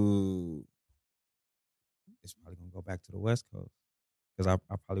 Ooh. It's probably gonna go back to the West Coast. Because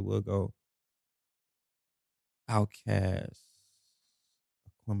I probably will go Outkast,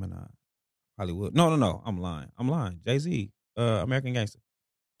 Aquemini. Probably would. No. I'm lying. Jay-Z, American Gangster.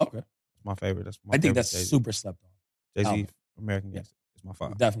 Okay. That's my favorite. That's my I think favorite that's Jay-Z. super slept on. Jay-Z, album. American Yeah. Gangster. It's my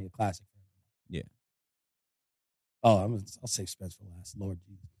 5. Definitely a classic. Yeah. Oh, I'll save Spence for last. Lord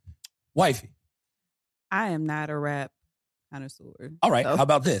Jesus. Wifey. I am not a rap connoisseur. All right. so- How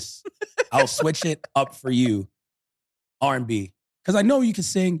about this? I'll switch it up for you. R&B. Because I know you can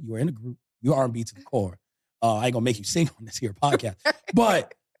sing. You were in a group. You're R&B to the core. I ain't gonna make you sing on this here podcast.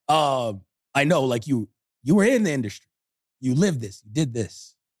 But I know like you were in the industry. You lived this. You did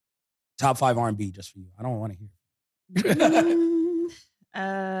this. Top 5 R&B just for you. I don't want to hear.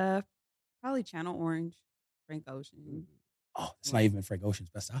 Probably Channel Orange, Frank Ocean. Oh, it's not even Frank Ocean's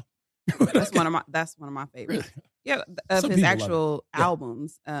best album. That's one of my favorites. Really? Yeah, of Some his people love actual it. Yeah.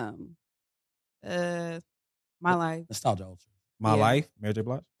 albums. My Life. Nostalgia Ultra. My Yeah. Life, Mary J.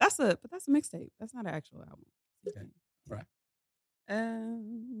 Blige. That's a mixtape. That's not an actual album. Okay. Right.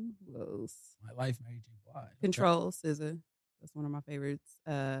 Who else? My Life, Mary J. Blige. Okay. Control, SZA. That's one of my favorites.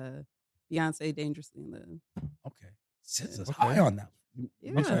 Beyonce, Dangerously in Love. Okay. SZA's Okay. high on that.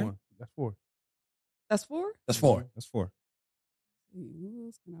 Yeah. Next one. That's 4. That's 4? That's 4. That's 4. Who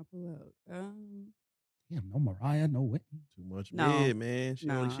else can I pull out? Damn, no Mariah, no Whitney. Too much No. mid, man. She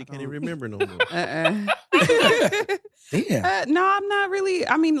No, can't I even don't. remember no more. Damn. No, I'm not really.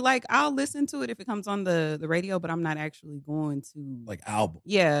 I mean, like I'll listen to it if it comes on the radio, but I'm not actually going to Like album.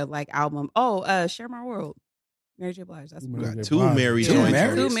 yeah, like album. Oh, Share My World, Mary J. Blige. That's Ooh, one. Mary Got J. 2 Blige. Mary Two joints.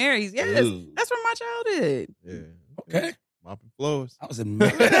 Marys? Two Marys. Yes, Ooh. that's from my childhood. Yeah. Okay. Mopping floors. I was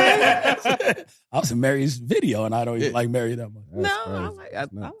in Mary's video, and I don't even like Mary that much. That's No, I crazy. like.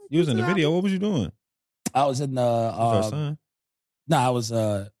 That's I nuts. like You was in the those video. What was you doing? I was in the. Her son? No, I was.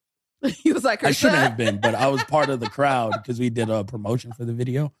 albums. He was like, her I shouldn't son. have been, but I was part of the crowd because we did a promotion for the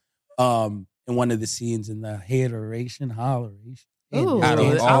video. In one of the scenes in the hateration, holleration. Ooh, Out of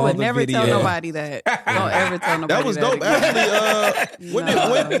I all would the never tell videos. nobody that. Don't ever tell nobody That was dope. again.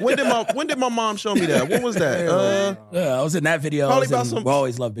 Actually, when did my mom show me that? When was that? Yeah, I was in that video. I Probably was about in some- We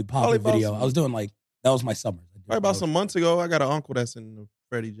Always Love Big probably Papa about video. some- I was doing like that was my summer. Probably about some months ago. I got an uncle that's in the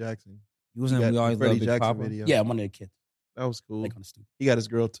Freddie Jackson. You was He in got We the Always Freddie Love Big Jackson Papa? video. Yeah, I'm one of the kids. That was cool. Like on the stoop. He got his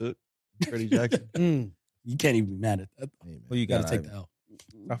girl took. Freddie Jackson. You can't even be mad at that. Hey, man. Who you You gotta got? take the L.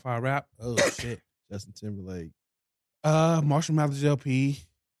 Top 5 rap. Oh shit. Justin Timberlake. Marshall Mathers LP.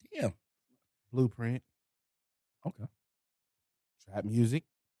 Damn. Blueprint. Okay. Trap music.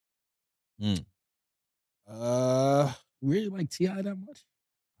 Mm. Uh, You really like T.I. that much?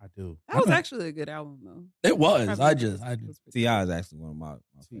 I do. That was Okay. actually a good album, though. It was. Probably I was- just was pretty T.I. is actually one of my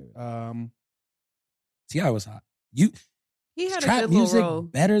favorites. T.I. was hot. You He had a trap good little music role.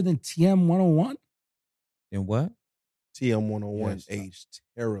 better than TM 101? Then what? TM 101 Yes. aged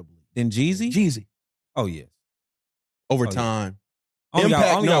terribly. Then Jeezy? Jeezy. Oh, yes. Over Oh, yeah. time. Only got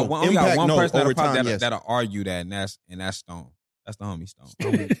Impact, one no. person Impact, that'll, over time, yes. that'll argue that, and that's Stone. That's the homie Stone.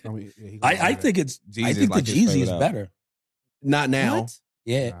 I think it's Jeezy I is think like the his Jeezy is favorite better. Not now. What?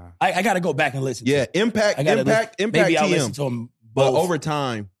 Yeah. Nah. I gotta go back and listen Yeah, to it. Impact, I gotta Impact, listen. Impact Maybe I'll TM. listen to them But both over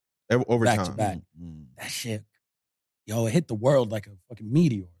time. Over back time. to back. Mm. That shit, yo, it hit the world like a fucking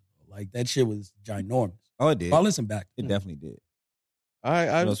meteor. Like that shit was ginormous. Oh, it did. I'll listen back. It definitely did. I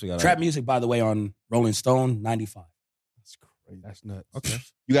What else we got? Trap music, by the way, on Rolling Stone, 95. That's crazy. That's nuts. Okay.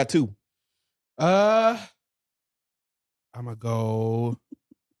 You got 2. I'm gonna go.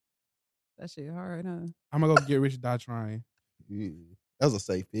 That shit hard, huh? I'm gonna go Get Rich or Die Trying. That was a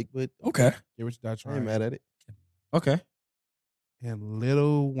safe pick, but Okay. Get Rich or Die I ain't Trying. mad at it. Okay. And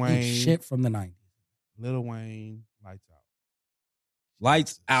Lil Ain't Wayne. shit from the 90s. Lil Wayne. Lights Out.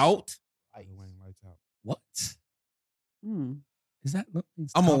 Lights out. Lil Wayne. Lights Out. What? Hmm. Is that?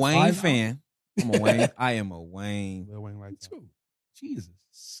 I'm a top Wayne 5 fan. I'm a Wayne. I am a Wayne. Lil Wayne. Lights Out. too. Jesus.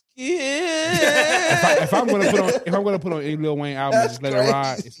 If I'm gonna put on any Lil Wayne album, and just let it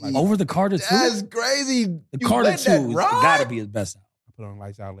ride. It's like Over the Carter 2? That's crazy. The You Carter let 2 that has ride? gotta be his best album. I put on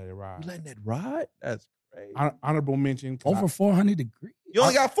Lights Out, Let It Ride. You letting that ride? That's crazy. Honorable mention. 'cause Over 400 degrees. You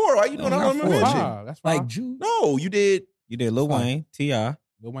only got 4. Why you doing only got honorable four. mention? Five. That's fine. Like Juice. No, you did. You did Lil Wayne, T.I.,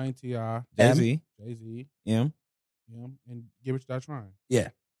 Lil Wayne, T.I., Jay-Z, Jay-Z, M. him, and Give It Start Trying. Yeah.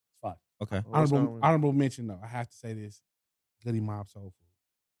 It's fine. Okay. Honorable mention, though. I have to say this. Goody Mob Soul Food.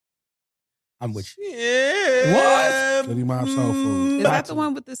 I'm with you. Yeah. What? Goody Mob Soul Food. Is that the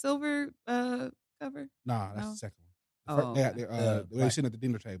one with the silver cover? Nah, that's No. the second one. Oh, They okay. were sitting at the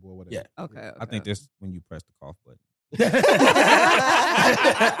dinner table or whatever. Yeah. Okay. I think that's when you press the cough button.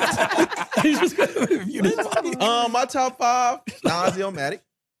 He's just gonna review this body. My top 5. Nas Illmatic.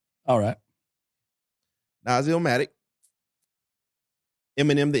 All right. Nas Illmatic.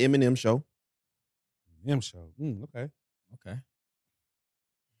 Eminem, the Eminem Show. M Show. Okay. Okay.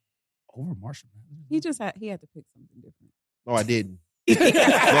 Over Marshall Mathers. He had to pick something different. No, I didn't. no,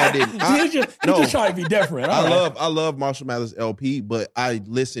 I didn't. He's just no. trying to be different. All right. I love Marshall Mathers LP, but I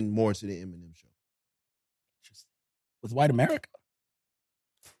listen more to the Eminem Show. With White America.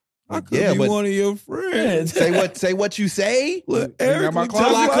 I could Yeah, be but- one of your friends. Say what you say. Look, Eric, Eric, my till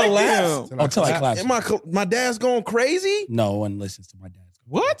I closet. collapse. Oh, till I clap. My dad's going crazy. No one listens to my dad's.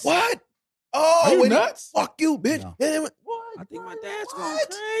 What? What? Oh, Are you wait, nuts? Fuck you, bitch. No. Yeah, what? I think my dad's going What?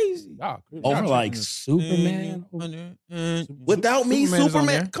 crazy. Over like Superman. Without me, Superman is on Superman.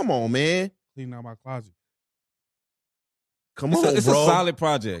 there. Come on, man. Clean out my closet. Come It's, on, it's bro. a solid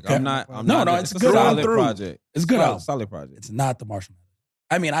project. Okay. I'm not. No, it's a good solid through. project. It's good album. Solid project. It's not the Marshall Mathers.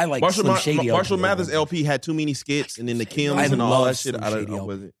 I mean, I like Marshall, Slim Shady. Marshall LP Mathers over. LP had too many skips, and then the Kims I and all love that shit. Slim I don't Shady know. LP.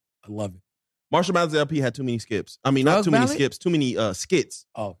 Was it? I love it. Marshall Mathers LP had too many skips. I mean, not Drug too many Ballad? skips, too many skits.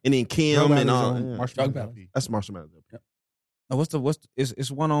 Oh, And then Kim and all. Yeah. Marshall Drug Mathers Ballad. LP. That's Marshall Mathers LP. Oh, what's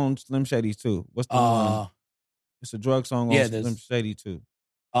it's one on Slim Shady too. What's the one? It's a drug song yeah, on there's- Slim Shady too.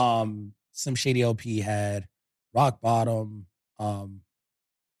 Slim Shady LP had Rock Bottom. I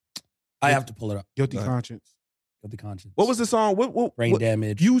have to pull it up. Guilty Go ahead. Conscience. Guilty Conscience. What was the song? What Brain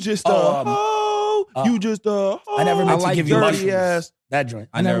Damage? You just you just I never meant to like give you dirty mushrooms. ass. That joint.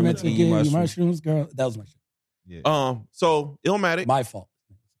 I never meant to give you mushrooms, girl. That was my shit. Yeah. So Illmatic, My fault.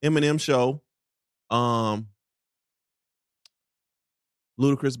 Eminem Show,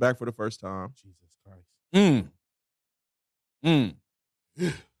 Ludacris back for the first time. Jesus Christ.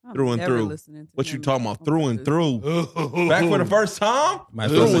 I'm Through and never through. listening to What you him talking about? on Through and purpose. through. Back for the first time. Might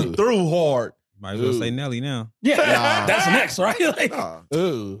as well Through say, and through hard. might as well say Nelly now. Yeah, Nah. that's next, right? Like, Nah.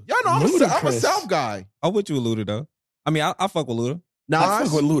 Ugh. Y'all know I'm a Ludacris. South guy. I'm with you with Luda though. I mean, I fuck with Luda. I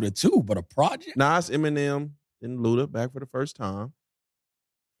Nas, fuck with Luda too, but a project. Nas, Eminem, and Luda back for the first time.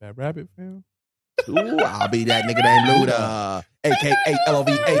 Fat Rabbit fam. Ooh, I'll be that nigga named Luda. AKA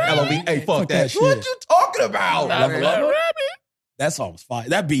LOVA. Fuck Fuck that. that shit. What you talking about? Love it, love it. That song was fire.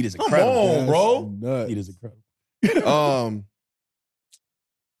 That beat is Come incredible. on, bro. Nuts. Beat is incredible.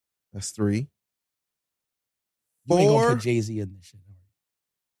 That's 3. You ain't gonna 4. put Jay-Z in this shit.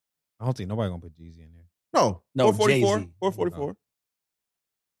 I don't think nobody gonna put Jeezy in there. No, No, 444. Jay-Z. 444.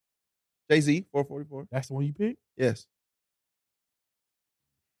 Jay-Z, 444. That's the one you picked? Yes.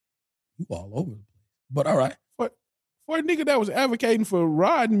 You all over the place. But all right. For a nigga that was advocating for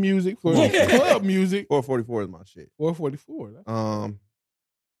riding music, for Yeah. club music, 444 is my shit. 444. That's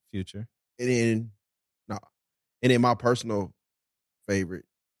Future. And then my personal favorite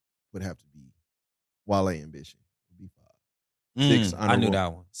would have to be Wale Ambition. Would be 5. 6 I knew honorable-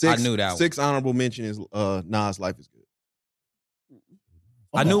 that one. 6, I knew that 6 honorable mention is Nas Life is Good. one.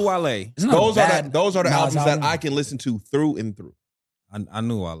 I knew Wale. It's not Those bad are the Nas albums that album. I can listen to through and through. I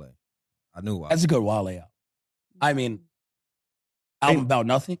knew Wale. I knew Wale. That's a good Wale album. I mean, album about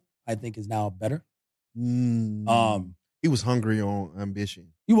nothing. I think is now better. He was hungry on Ambition.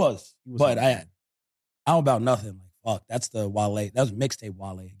 He was, but hungry. album about nothing. Like fuck, that's the Wale. That was mixtape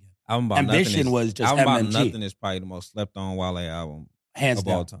Wale again. Album About Ambition Nothing is, was just Album About MMG. Nothing is probably the most slept on Wale album Hands of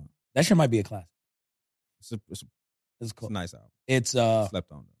down. all time. That shit might be a classic. It's a It's cool. nice album. It's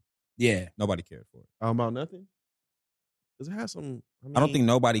Slept on though. yeah. Nobody cared for it. About Nothing? Does it have some? I don't think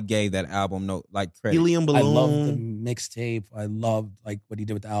nobody gave that album no like credit. Helium Balloon. I loved the mixtape. I loved like what he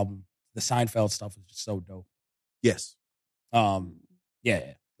did with the album. The Seinfeld stuff was just so dope. Yes.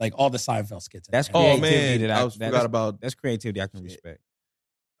 Yeah, like all the Seinfeld skits. That's Oh creativity man, that I that- forgot about. That's creativity I can Shit. respect.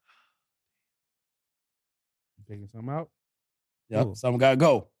 You taking something out? Yep, Cool. someone gotta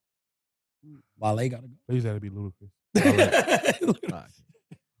go. Wale gotta Please let it be Ludacris. go.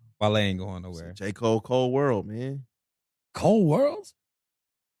 Wale ain't going nowhere. J. Cole, Cold World, man. Cold World?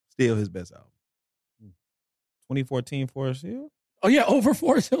 Still his best album. 2014 Forest Hill? Oh yeah, over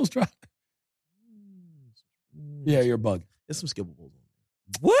Forest Hills Drive. Yeah, you're bugging. There's some skippables on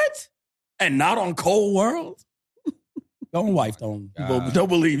What? And not on Cold World? Your own wife don't God.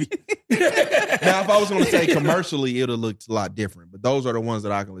 believe you. Now, if I was going to say commercially, it'll look a lot different. But those are the ones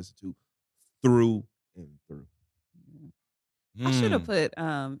that I can listen to through and through. I should have put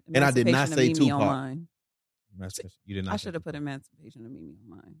And I did not Emancipation of say Mimi on Tupac. mine. You did not. I should have put Emancipation of Mimi on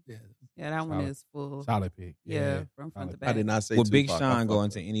mine. Yeah. Yeah, that one Solid. is full. Solid pick. Yeah, from front to back. I did not say Would Big Tupac. Sean go I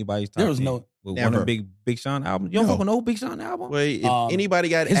into anybody's top There was 10? no- With one Never. of the Big Sean albums? You don't No. fuck with no Big Sean album? Wait, if Um, anybody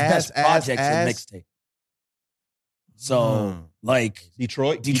got His ass, best project's a mixtape. So, like,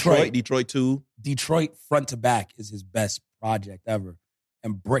 Detroit 2. Detroit front to back is his best project ever,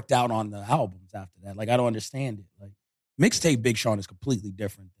 and bricked out on the albums after that. Like, I don't understand it. Like, mixtape Big Sean is completely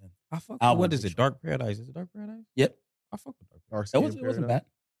different than. I fuck with, Album what is Big it? Sean. Dark Paradise. Is it Dark Paradise? Yep, I fuck with Dark Dark it wasn't bad.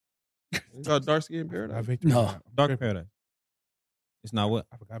 It's called Dark Skin I forgot Paradise. Victory No. Lap. Dark Paradise. It's not what?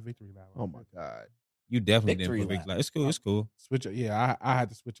 I forgot Victory Lap. Oh my God. You definitely Victory didn't put Big Lap. Lap. It's cool. It's cool. Switch. Yeah, I had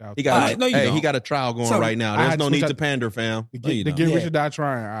to switch out. He got No, you he don't. got a trial going So, right now. I There's had no to need switch to out- pander, fam. to No, you get don't. Richard Die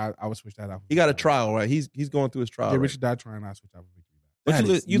Trying. I would switch that out. He got a trial, right? He's going through his trial. Get right? Richard Die Trying. I switch out for Victory Lap. But That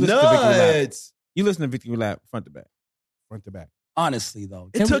you, is you listen to Victory Lap. nuts. You listen to Victory Lap front to back. Front to back. Honestly, though,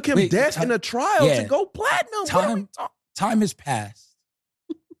 It took him death in a trial Yeah. to go platinum. What are we talking- Time has passed.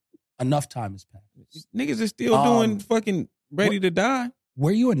 Enough time has passed. Niggas is still Um, doing fucking Ready to Die.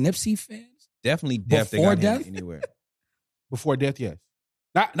 Were you a Nipsey fan? Definitely Death. They Before got him Death? anywhere. Before Death, yes.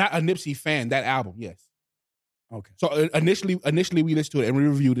 Not a Nipsey fan. That album, yes. Okay. So initially we listened to it and we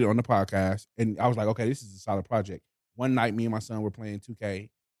reviewed it on the podcast, and I was like, okay, this is a solid project. One night, me and my son were playing 2K,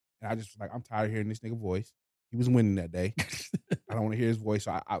 and I just was like, I'm tired of hearing this nigga voice. He was winning that day. I don't want to hear his voice,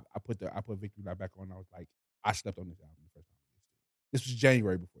 so I put Victory Lap back on. And I was like, I slept on this album the first time. This was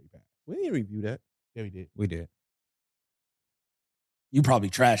January before he passed. We didn't review that. Yeah, we did. We did. You probably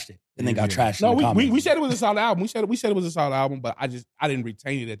trashed it and then got trashed. No, in the comments. we said it was a solid album. We said it was a solid album, but I didn't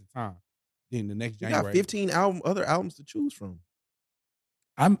retain it at the time. Then the next You January, got 15 other albums to choose from.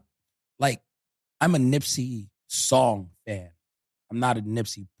 I'm a Nipsey song fan. I'm not a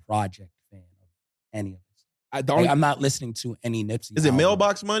Nipsey project fan of any of it. I'm not listening to any Nipsey. Is it album.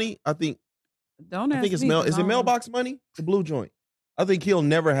 Mailbox Money? I think Don't ask it's me, 'cause Is I it don't- Mailbox Money? The blue joint. I think he'll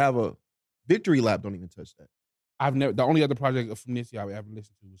never have a Victory Lap. Don't even touch that. the only other project from Nipsey I ever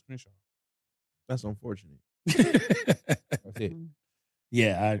listened to was Crenshaw. That's unfortunate. That's it.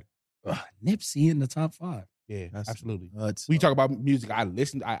 Yeah, Nipsey in the top 5. Yeah, That's absolutely. nuts. We talk about music I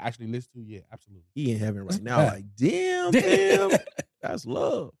actually listen to. Yeah, absolutely. He in heaven right now. bad. Like, damn, that's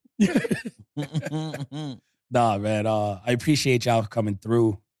love. Nah, man. I appreciate y'all coming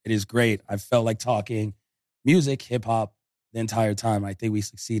through. It is great. I felt like talking music, hip hop the entire time. I think we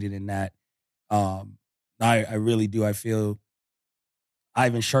succeeded in that. I really do. I feel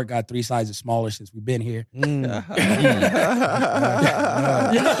Ivan's shirt got 3 sizes smaller since we've been here.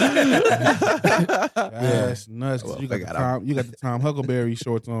 That's nuts. 'cause Well, you got I the got Tom, you got the Tom Huckleberry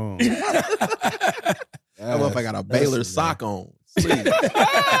shorts on. That motherfucker got a Baylor sock on. Sleep.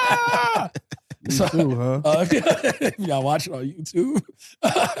 You too, huh? If y'all watch it on YouTube,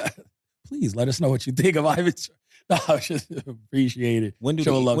 please let us know what you think of Ivan's shirt. No, I just appreciate it. When do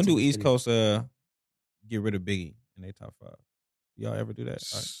Show love when to do the East city. Coast get rid of Biggie in their top 5? Y'all ever do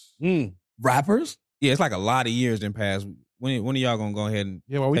that? Rappers? Yeah, it's like a lot of years in past. When are y'all gonna go ahead and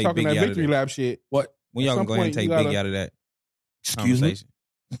Yeah, well, we take talking Biggie that out of Victory there? Lap shit. What? When y'all At gonna some go ahead and point, take you Biggie gotta- out of that Excuse me? conversation?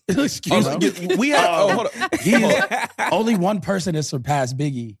 Excuse me. We had hold up. He's only one person has surpassed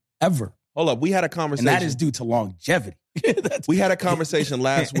Biggie ever, Hold up. We had a and conversation. that is due to longevity. That's- We had a conversation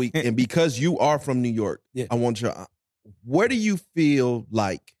last week, and because you are from New York, Yeah. I want you. Where do you feel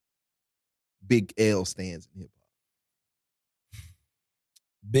like Big L stands in hip hop?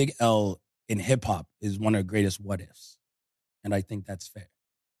 Big L in hip hop is one of the greatest what ifs, and I think that's fair.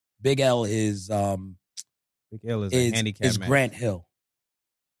 Big L is Big L is a handicap is match. Grant Hill.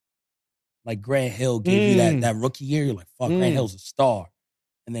 Like Grant Hill gave you that rookie year, you're like, fuck, Grant Hill's a star,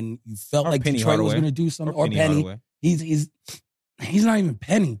 and then you felt Or like Penny Detroit was Hardaway. going to do something, or Penny Penny. Hardaway. He's not even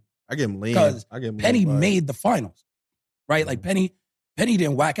Penny. I give him lean. Because I give him Penny lean vibes. made the finals, right? Like Penny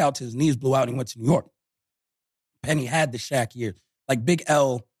didn't whack out till his knees blew out and he went to New York. Penny had the Shaq year. Like Big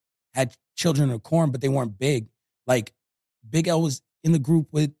L had Children of Corn, but they weren't big. Like Big L was in the group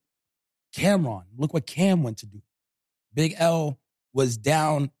with Cameron. Look what Cam went to do. Big L was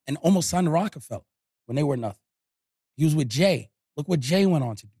down and almost signed to Rockefeller when they were nothing. He was with Jay. Look what Jay went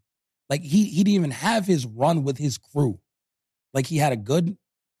on to do. Like he didn't even have his run with his crew. Like he had a good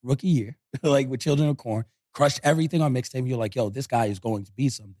rookie year, like with Children of Corn, crushed everything on mixtape. You're like, yo, this guy is going to be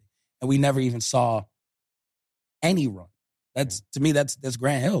something. And we never even saw any run. That's to me, that's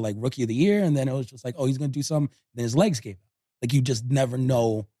Grant Hill, like rookie of the year. And then it was just like, oh, he's gonna do something. Then his legs gave out. Like you just never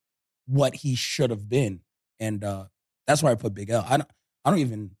know what he should have been. And That's where I put Big L. I don't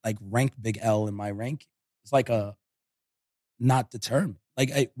even like rank Big L in my rank. It's like a not determined.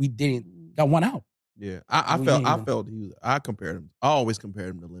 Like we didn't got one out. Yeah, I compared him. I always compared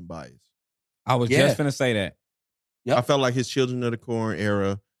him to Len Bias. I was just finna say that. Yep. I felt like his Children of the Corn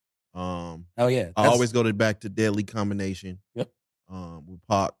era. Oh yeah, I always go back to Deadly Combination. Yep. With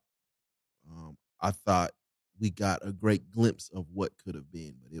Pac. I thought we got a great glimpse of what could have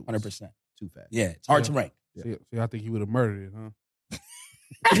been, but it was 100%. too fast. Yeah, it's hard to rank. Yeah. See, I think he would have murdered it, huh?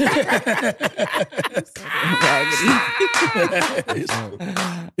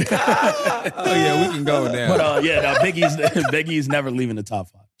 Oh yeah, we can go there. But no, Biggie's never leaving the top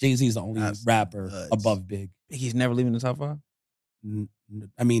 5. Jay-Z's the only rapper above Big. Biggie's never leaving the top 5?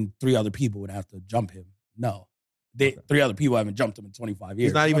 I mean, 3 other people would have to jump him. No. 3 other people haven't jumped him in 25 years.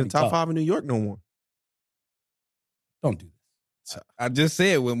 He's not even top 5 in New York no more. Don't do this. I just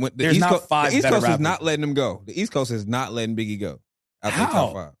said when the There's East not Coast, 5 the East better Coast is rappers. not letting him go. The East Coast is not letting Biggie go out the top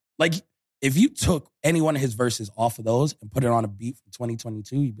How? 5. Like, if you took any one of his verses off of those and put it on a beat from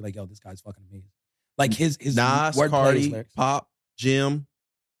 2022, you'd be like, yo, this guy's fucking amazing. Like his Nas, wordplay, Cardi, his lyrics. Pop, Jim.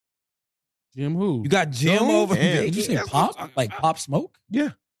 Jim who? You got Jim Jim? over Damn. Biggie. Did you say That's what I'm Pop? talking Like about. Pop Smoke? Yeah.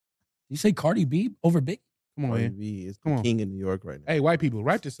 Did you say Cardi B over Big? Come on, Cardi man. B is Come the on. king in New York right now. Hey, white people,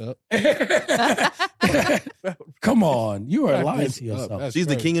 write this up. Come on, you are Write lying this to up. yourself. That's She's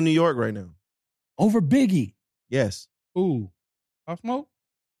the crazy. king of New York right now. Over Biggie? Yes. Ooh. Pop Smoke?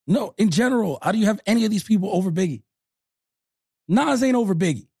 No, in general, how do you have any of these people over Biggie? Nas ain't over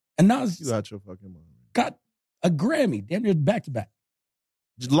Biggie, and Nas You out your fucking mind. got a Grammy, damn near back to back.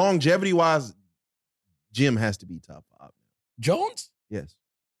 Longevity wise, Jim has to be top 5. Jones? Yes.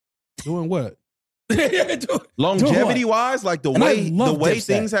 Doing what? Dude, Longevity wise, like the And I way love Dipset.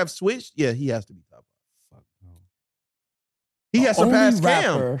 things have switched, yeah, he has to be top 5. Fuck no. He The has surpassed only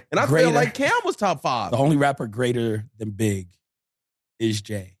Cam. rapper And I greater- feel like Cam was top 5. The only rapper greater than Big is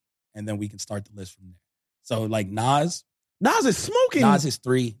Jay. And then we can start the list from there. So like Nas Nas is smoking. Nas is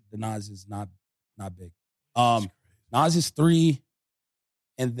 3. The Nas is not Big. Nas is 3.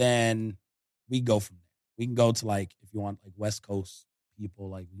 And then we go from there. We can go to like, if you want like West Coast people,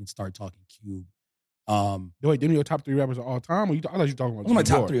 like we can start talking Cube. Wait, them your top 3 rappers of all time? Or I thought you were talking about Those are my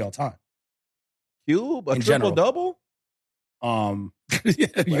Jim top Dore. 3 all time. Cube, a In triple general. double.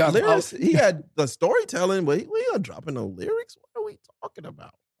 You got Lyrics, he had the storytelling, but we are dropping no lyrics. What are we talking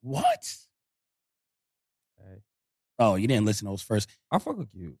about? what? Oh, you didn't listen to those first. I fuck with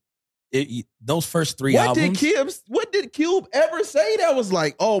you. Those first 3 What albums. did Cube ever say that was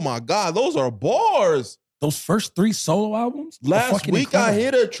like, oh my God, those are bars? Those first 3 solo albums. were Last fucking week I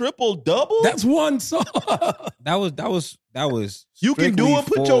incredible. hit a triple double. That's one song. That was You can do strictly it,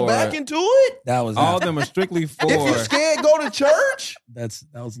 put your for- back into it. That was All after. them are strictly for. If you're scared, go to church. That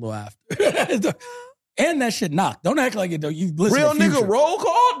was a little after. And that shit knocked. Don't act like it though. You listen Real to nigga Future. roll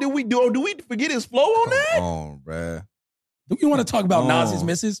call. Do we forget his flow on that? Come on, bruh. Do you want to talk about Oh. Nas's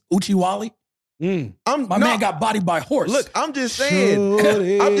misses? Uchi Wally? My man got bodied by a horse. Look, I'm just saying.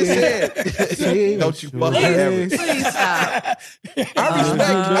 I'm just saying. Don't you fucking ever. Please stop.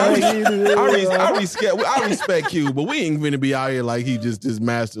 I respect Q, but we ain't gonna be out here like he just this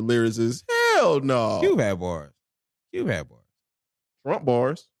master lyricist. Hell no. Cube had bars. Trump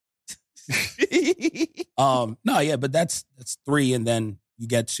bars. No, yeah, but that's 3, and then you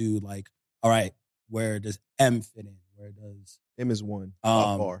get to like, all right, where does M fit in? Where does Him is one.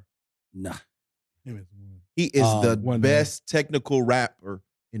 Top bar. nah? He is the one best technical rapper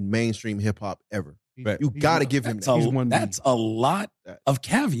in mainstream hip hop ever. You gotta give him that. That's a lot of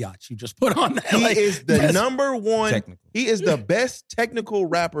caveats you just put on that. He Like, is the that's- number one. Technical. He is the best technical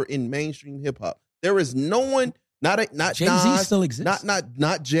rapper in mainstream hip hop. There is no one, not Jay-Z Nas, still exists.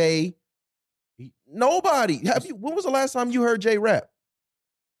 not Jay. Nobody. When was the last time you heard Jay rap?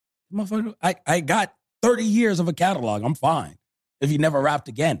 Motherfucker, I got 30 years of a catalog. I'm fine if he never rapped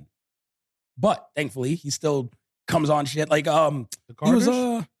again. But thankfully, he still comes on shit. Like he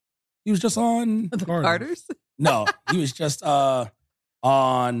was just on The Carters? No, he was just on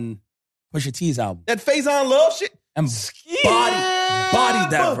Pusha T's album. That Faison Love shit. And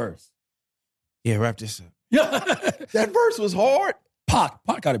bodied that verse. Yeah, wrap this up. That verse was hard. Pac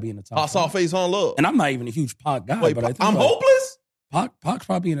got to be in the top. I saw 5. Faison Love. And I'm not even a huge Pac guy, Wait, but I think I'm like, hopeless. Pac's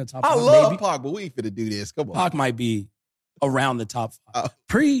probably in the top. I 5, love maybe. Pac, but we ain't finna do this. Come on. Pac might be around the top 5. Uh,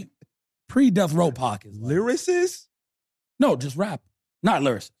 Pre Death Row Pac is like, Lyricist? no, just rap, not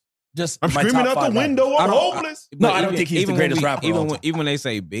lyricist. Just I'm my screaming top out 5 the window. rappers. I'm I don't- hopeless. No, But I don't think he's the when greatest rapper of all time. Even when they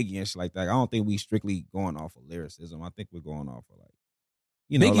say Biggie and shit like that, I don't think we strictly going off of lyricism. I think we're going off of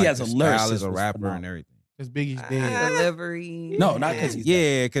like, Biggie like as the a style lyricist as a was rapper phenomenal. and everything. Because Biggie's dead. Delivery. No, not because he's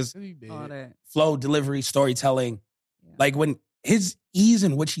Yeah, because All that. flow, delivery, storytelling. Like when his ease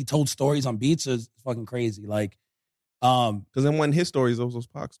in which he told stories on beats is fucking crazy. Like, because then when his stories, those was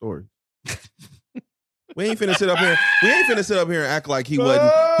Pac's stories. We ain't finna sit up here. We ain't finna sit up here and act like he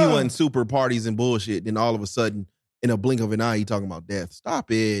wasn't super parties and bullshit. Then all of a sudden, in a blink of an eye, he talking about death.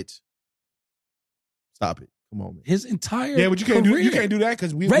 Stop it. Come on, man. His entire but you can't do that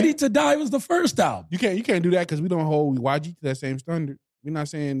because Ready to Die was the first album. You can't do that because we don't hold YG to that same standard. We're not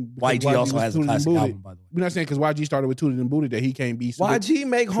saying YG also has a classic album, by the way. We're not saying because YG started with Tooted and Booted that he can't be. YG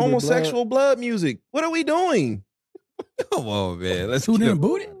make homosexual blood music. What are we doing? Come on, man. Let's Tooted and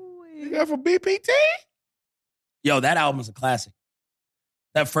Booted. You got from BPT. Yo, that album is a classic.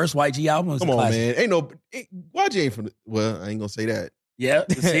 That first YG album was a classic. Come on, man. YG ain't from the, well, I ain't gonna say that. Yeah,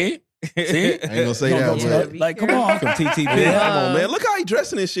 see? I ain't gonna say that. Like, come on. From TTB. Come on, man. Look how he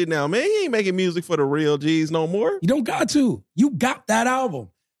dressing this shit now, man. He ain't making music for the real G's no more. You don't got to. You got that album.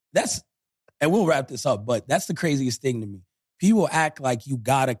 And we'll wrap this up, but that's the craziest thing to me. People act like you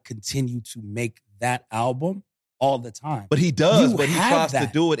gotta continue to make that album all the time. But he does, but he tries to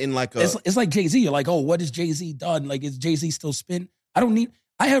do it in like a... It's like Jay-Z. You're like, oh, what has Jay-Z done? Like, is Jay-Z still spin?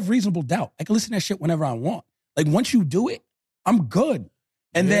 I have reasonable doubt. I can listen to that shit whenever I want. Like, once you do it, I'm good.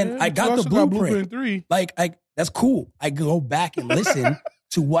 And then I got the Blueprint 3. Like, that's cool. I go back and listen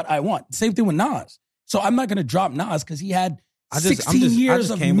to what I want. Same thing with Nas. So I'm not going to drop Nas because he had 16 years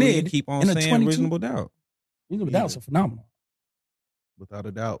of mid keep on in a saying 22. Reasonable Doubt. Reasonable Doubt's are phenomenal. Without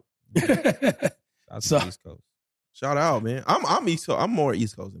a doubt. That's So- the East Coast. Shout out, man. I'm East Coast. I'm more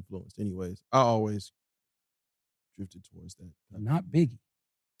East Coast influenced anyways. I always drifted towards that. Not Biggie.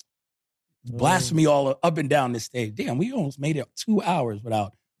 Blasphemy all up and down this stage. Damn, we almost made it 2 hours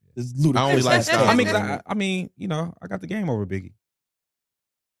without this ludicrous. I only like ass Styles. stuff. I mean, you know, I got the game over Biggie.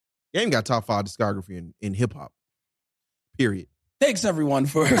 Game got top 5 discography in hip hop. Period. Thanks everyone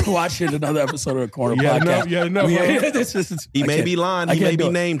for watching another episode of the Corner Podcast. He may be lying, he may be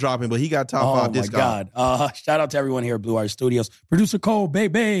name dropping, but he got top 5 disc. Oh my God. Shout out to everyone here at Blue Art Studios. Producer Cole,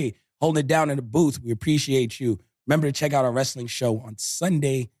 baby, holding it down in the booth. We appreciate you. Remember to check out our wrestling show on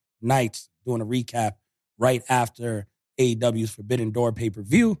Sunday nights, doing a recap right after AEW's Forbidden Door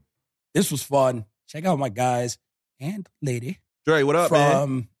pay-per-view. This was fun. Check out my guys and lady. Dre, what up, man?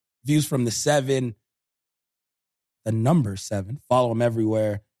 From Views from the 7, the number 7. Follow them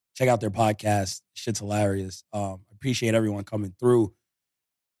everywhere. Check out their podcast. Shit's hilarious. Appreciate everyone coming through.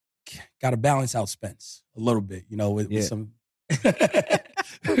 Got to balance out Spence a little bit, you know, with some.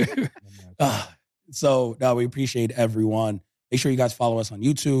 So no, we appreciate everyone. Make sure you guys follow us on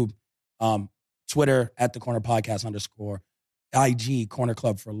YouTube, Twitter at the Corner Podcast _ IG Corner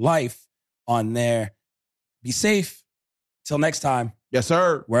Club for Life on there. Be safe. Till next time. Yes,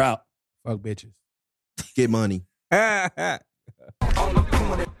 sir. We're out. Fuck bitches. Get money. On the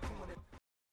corner.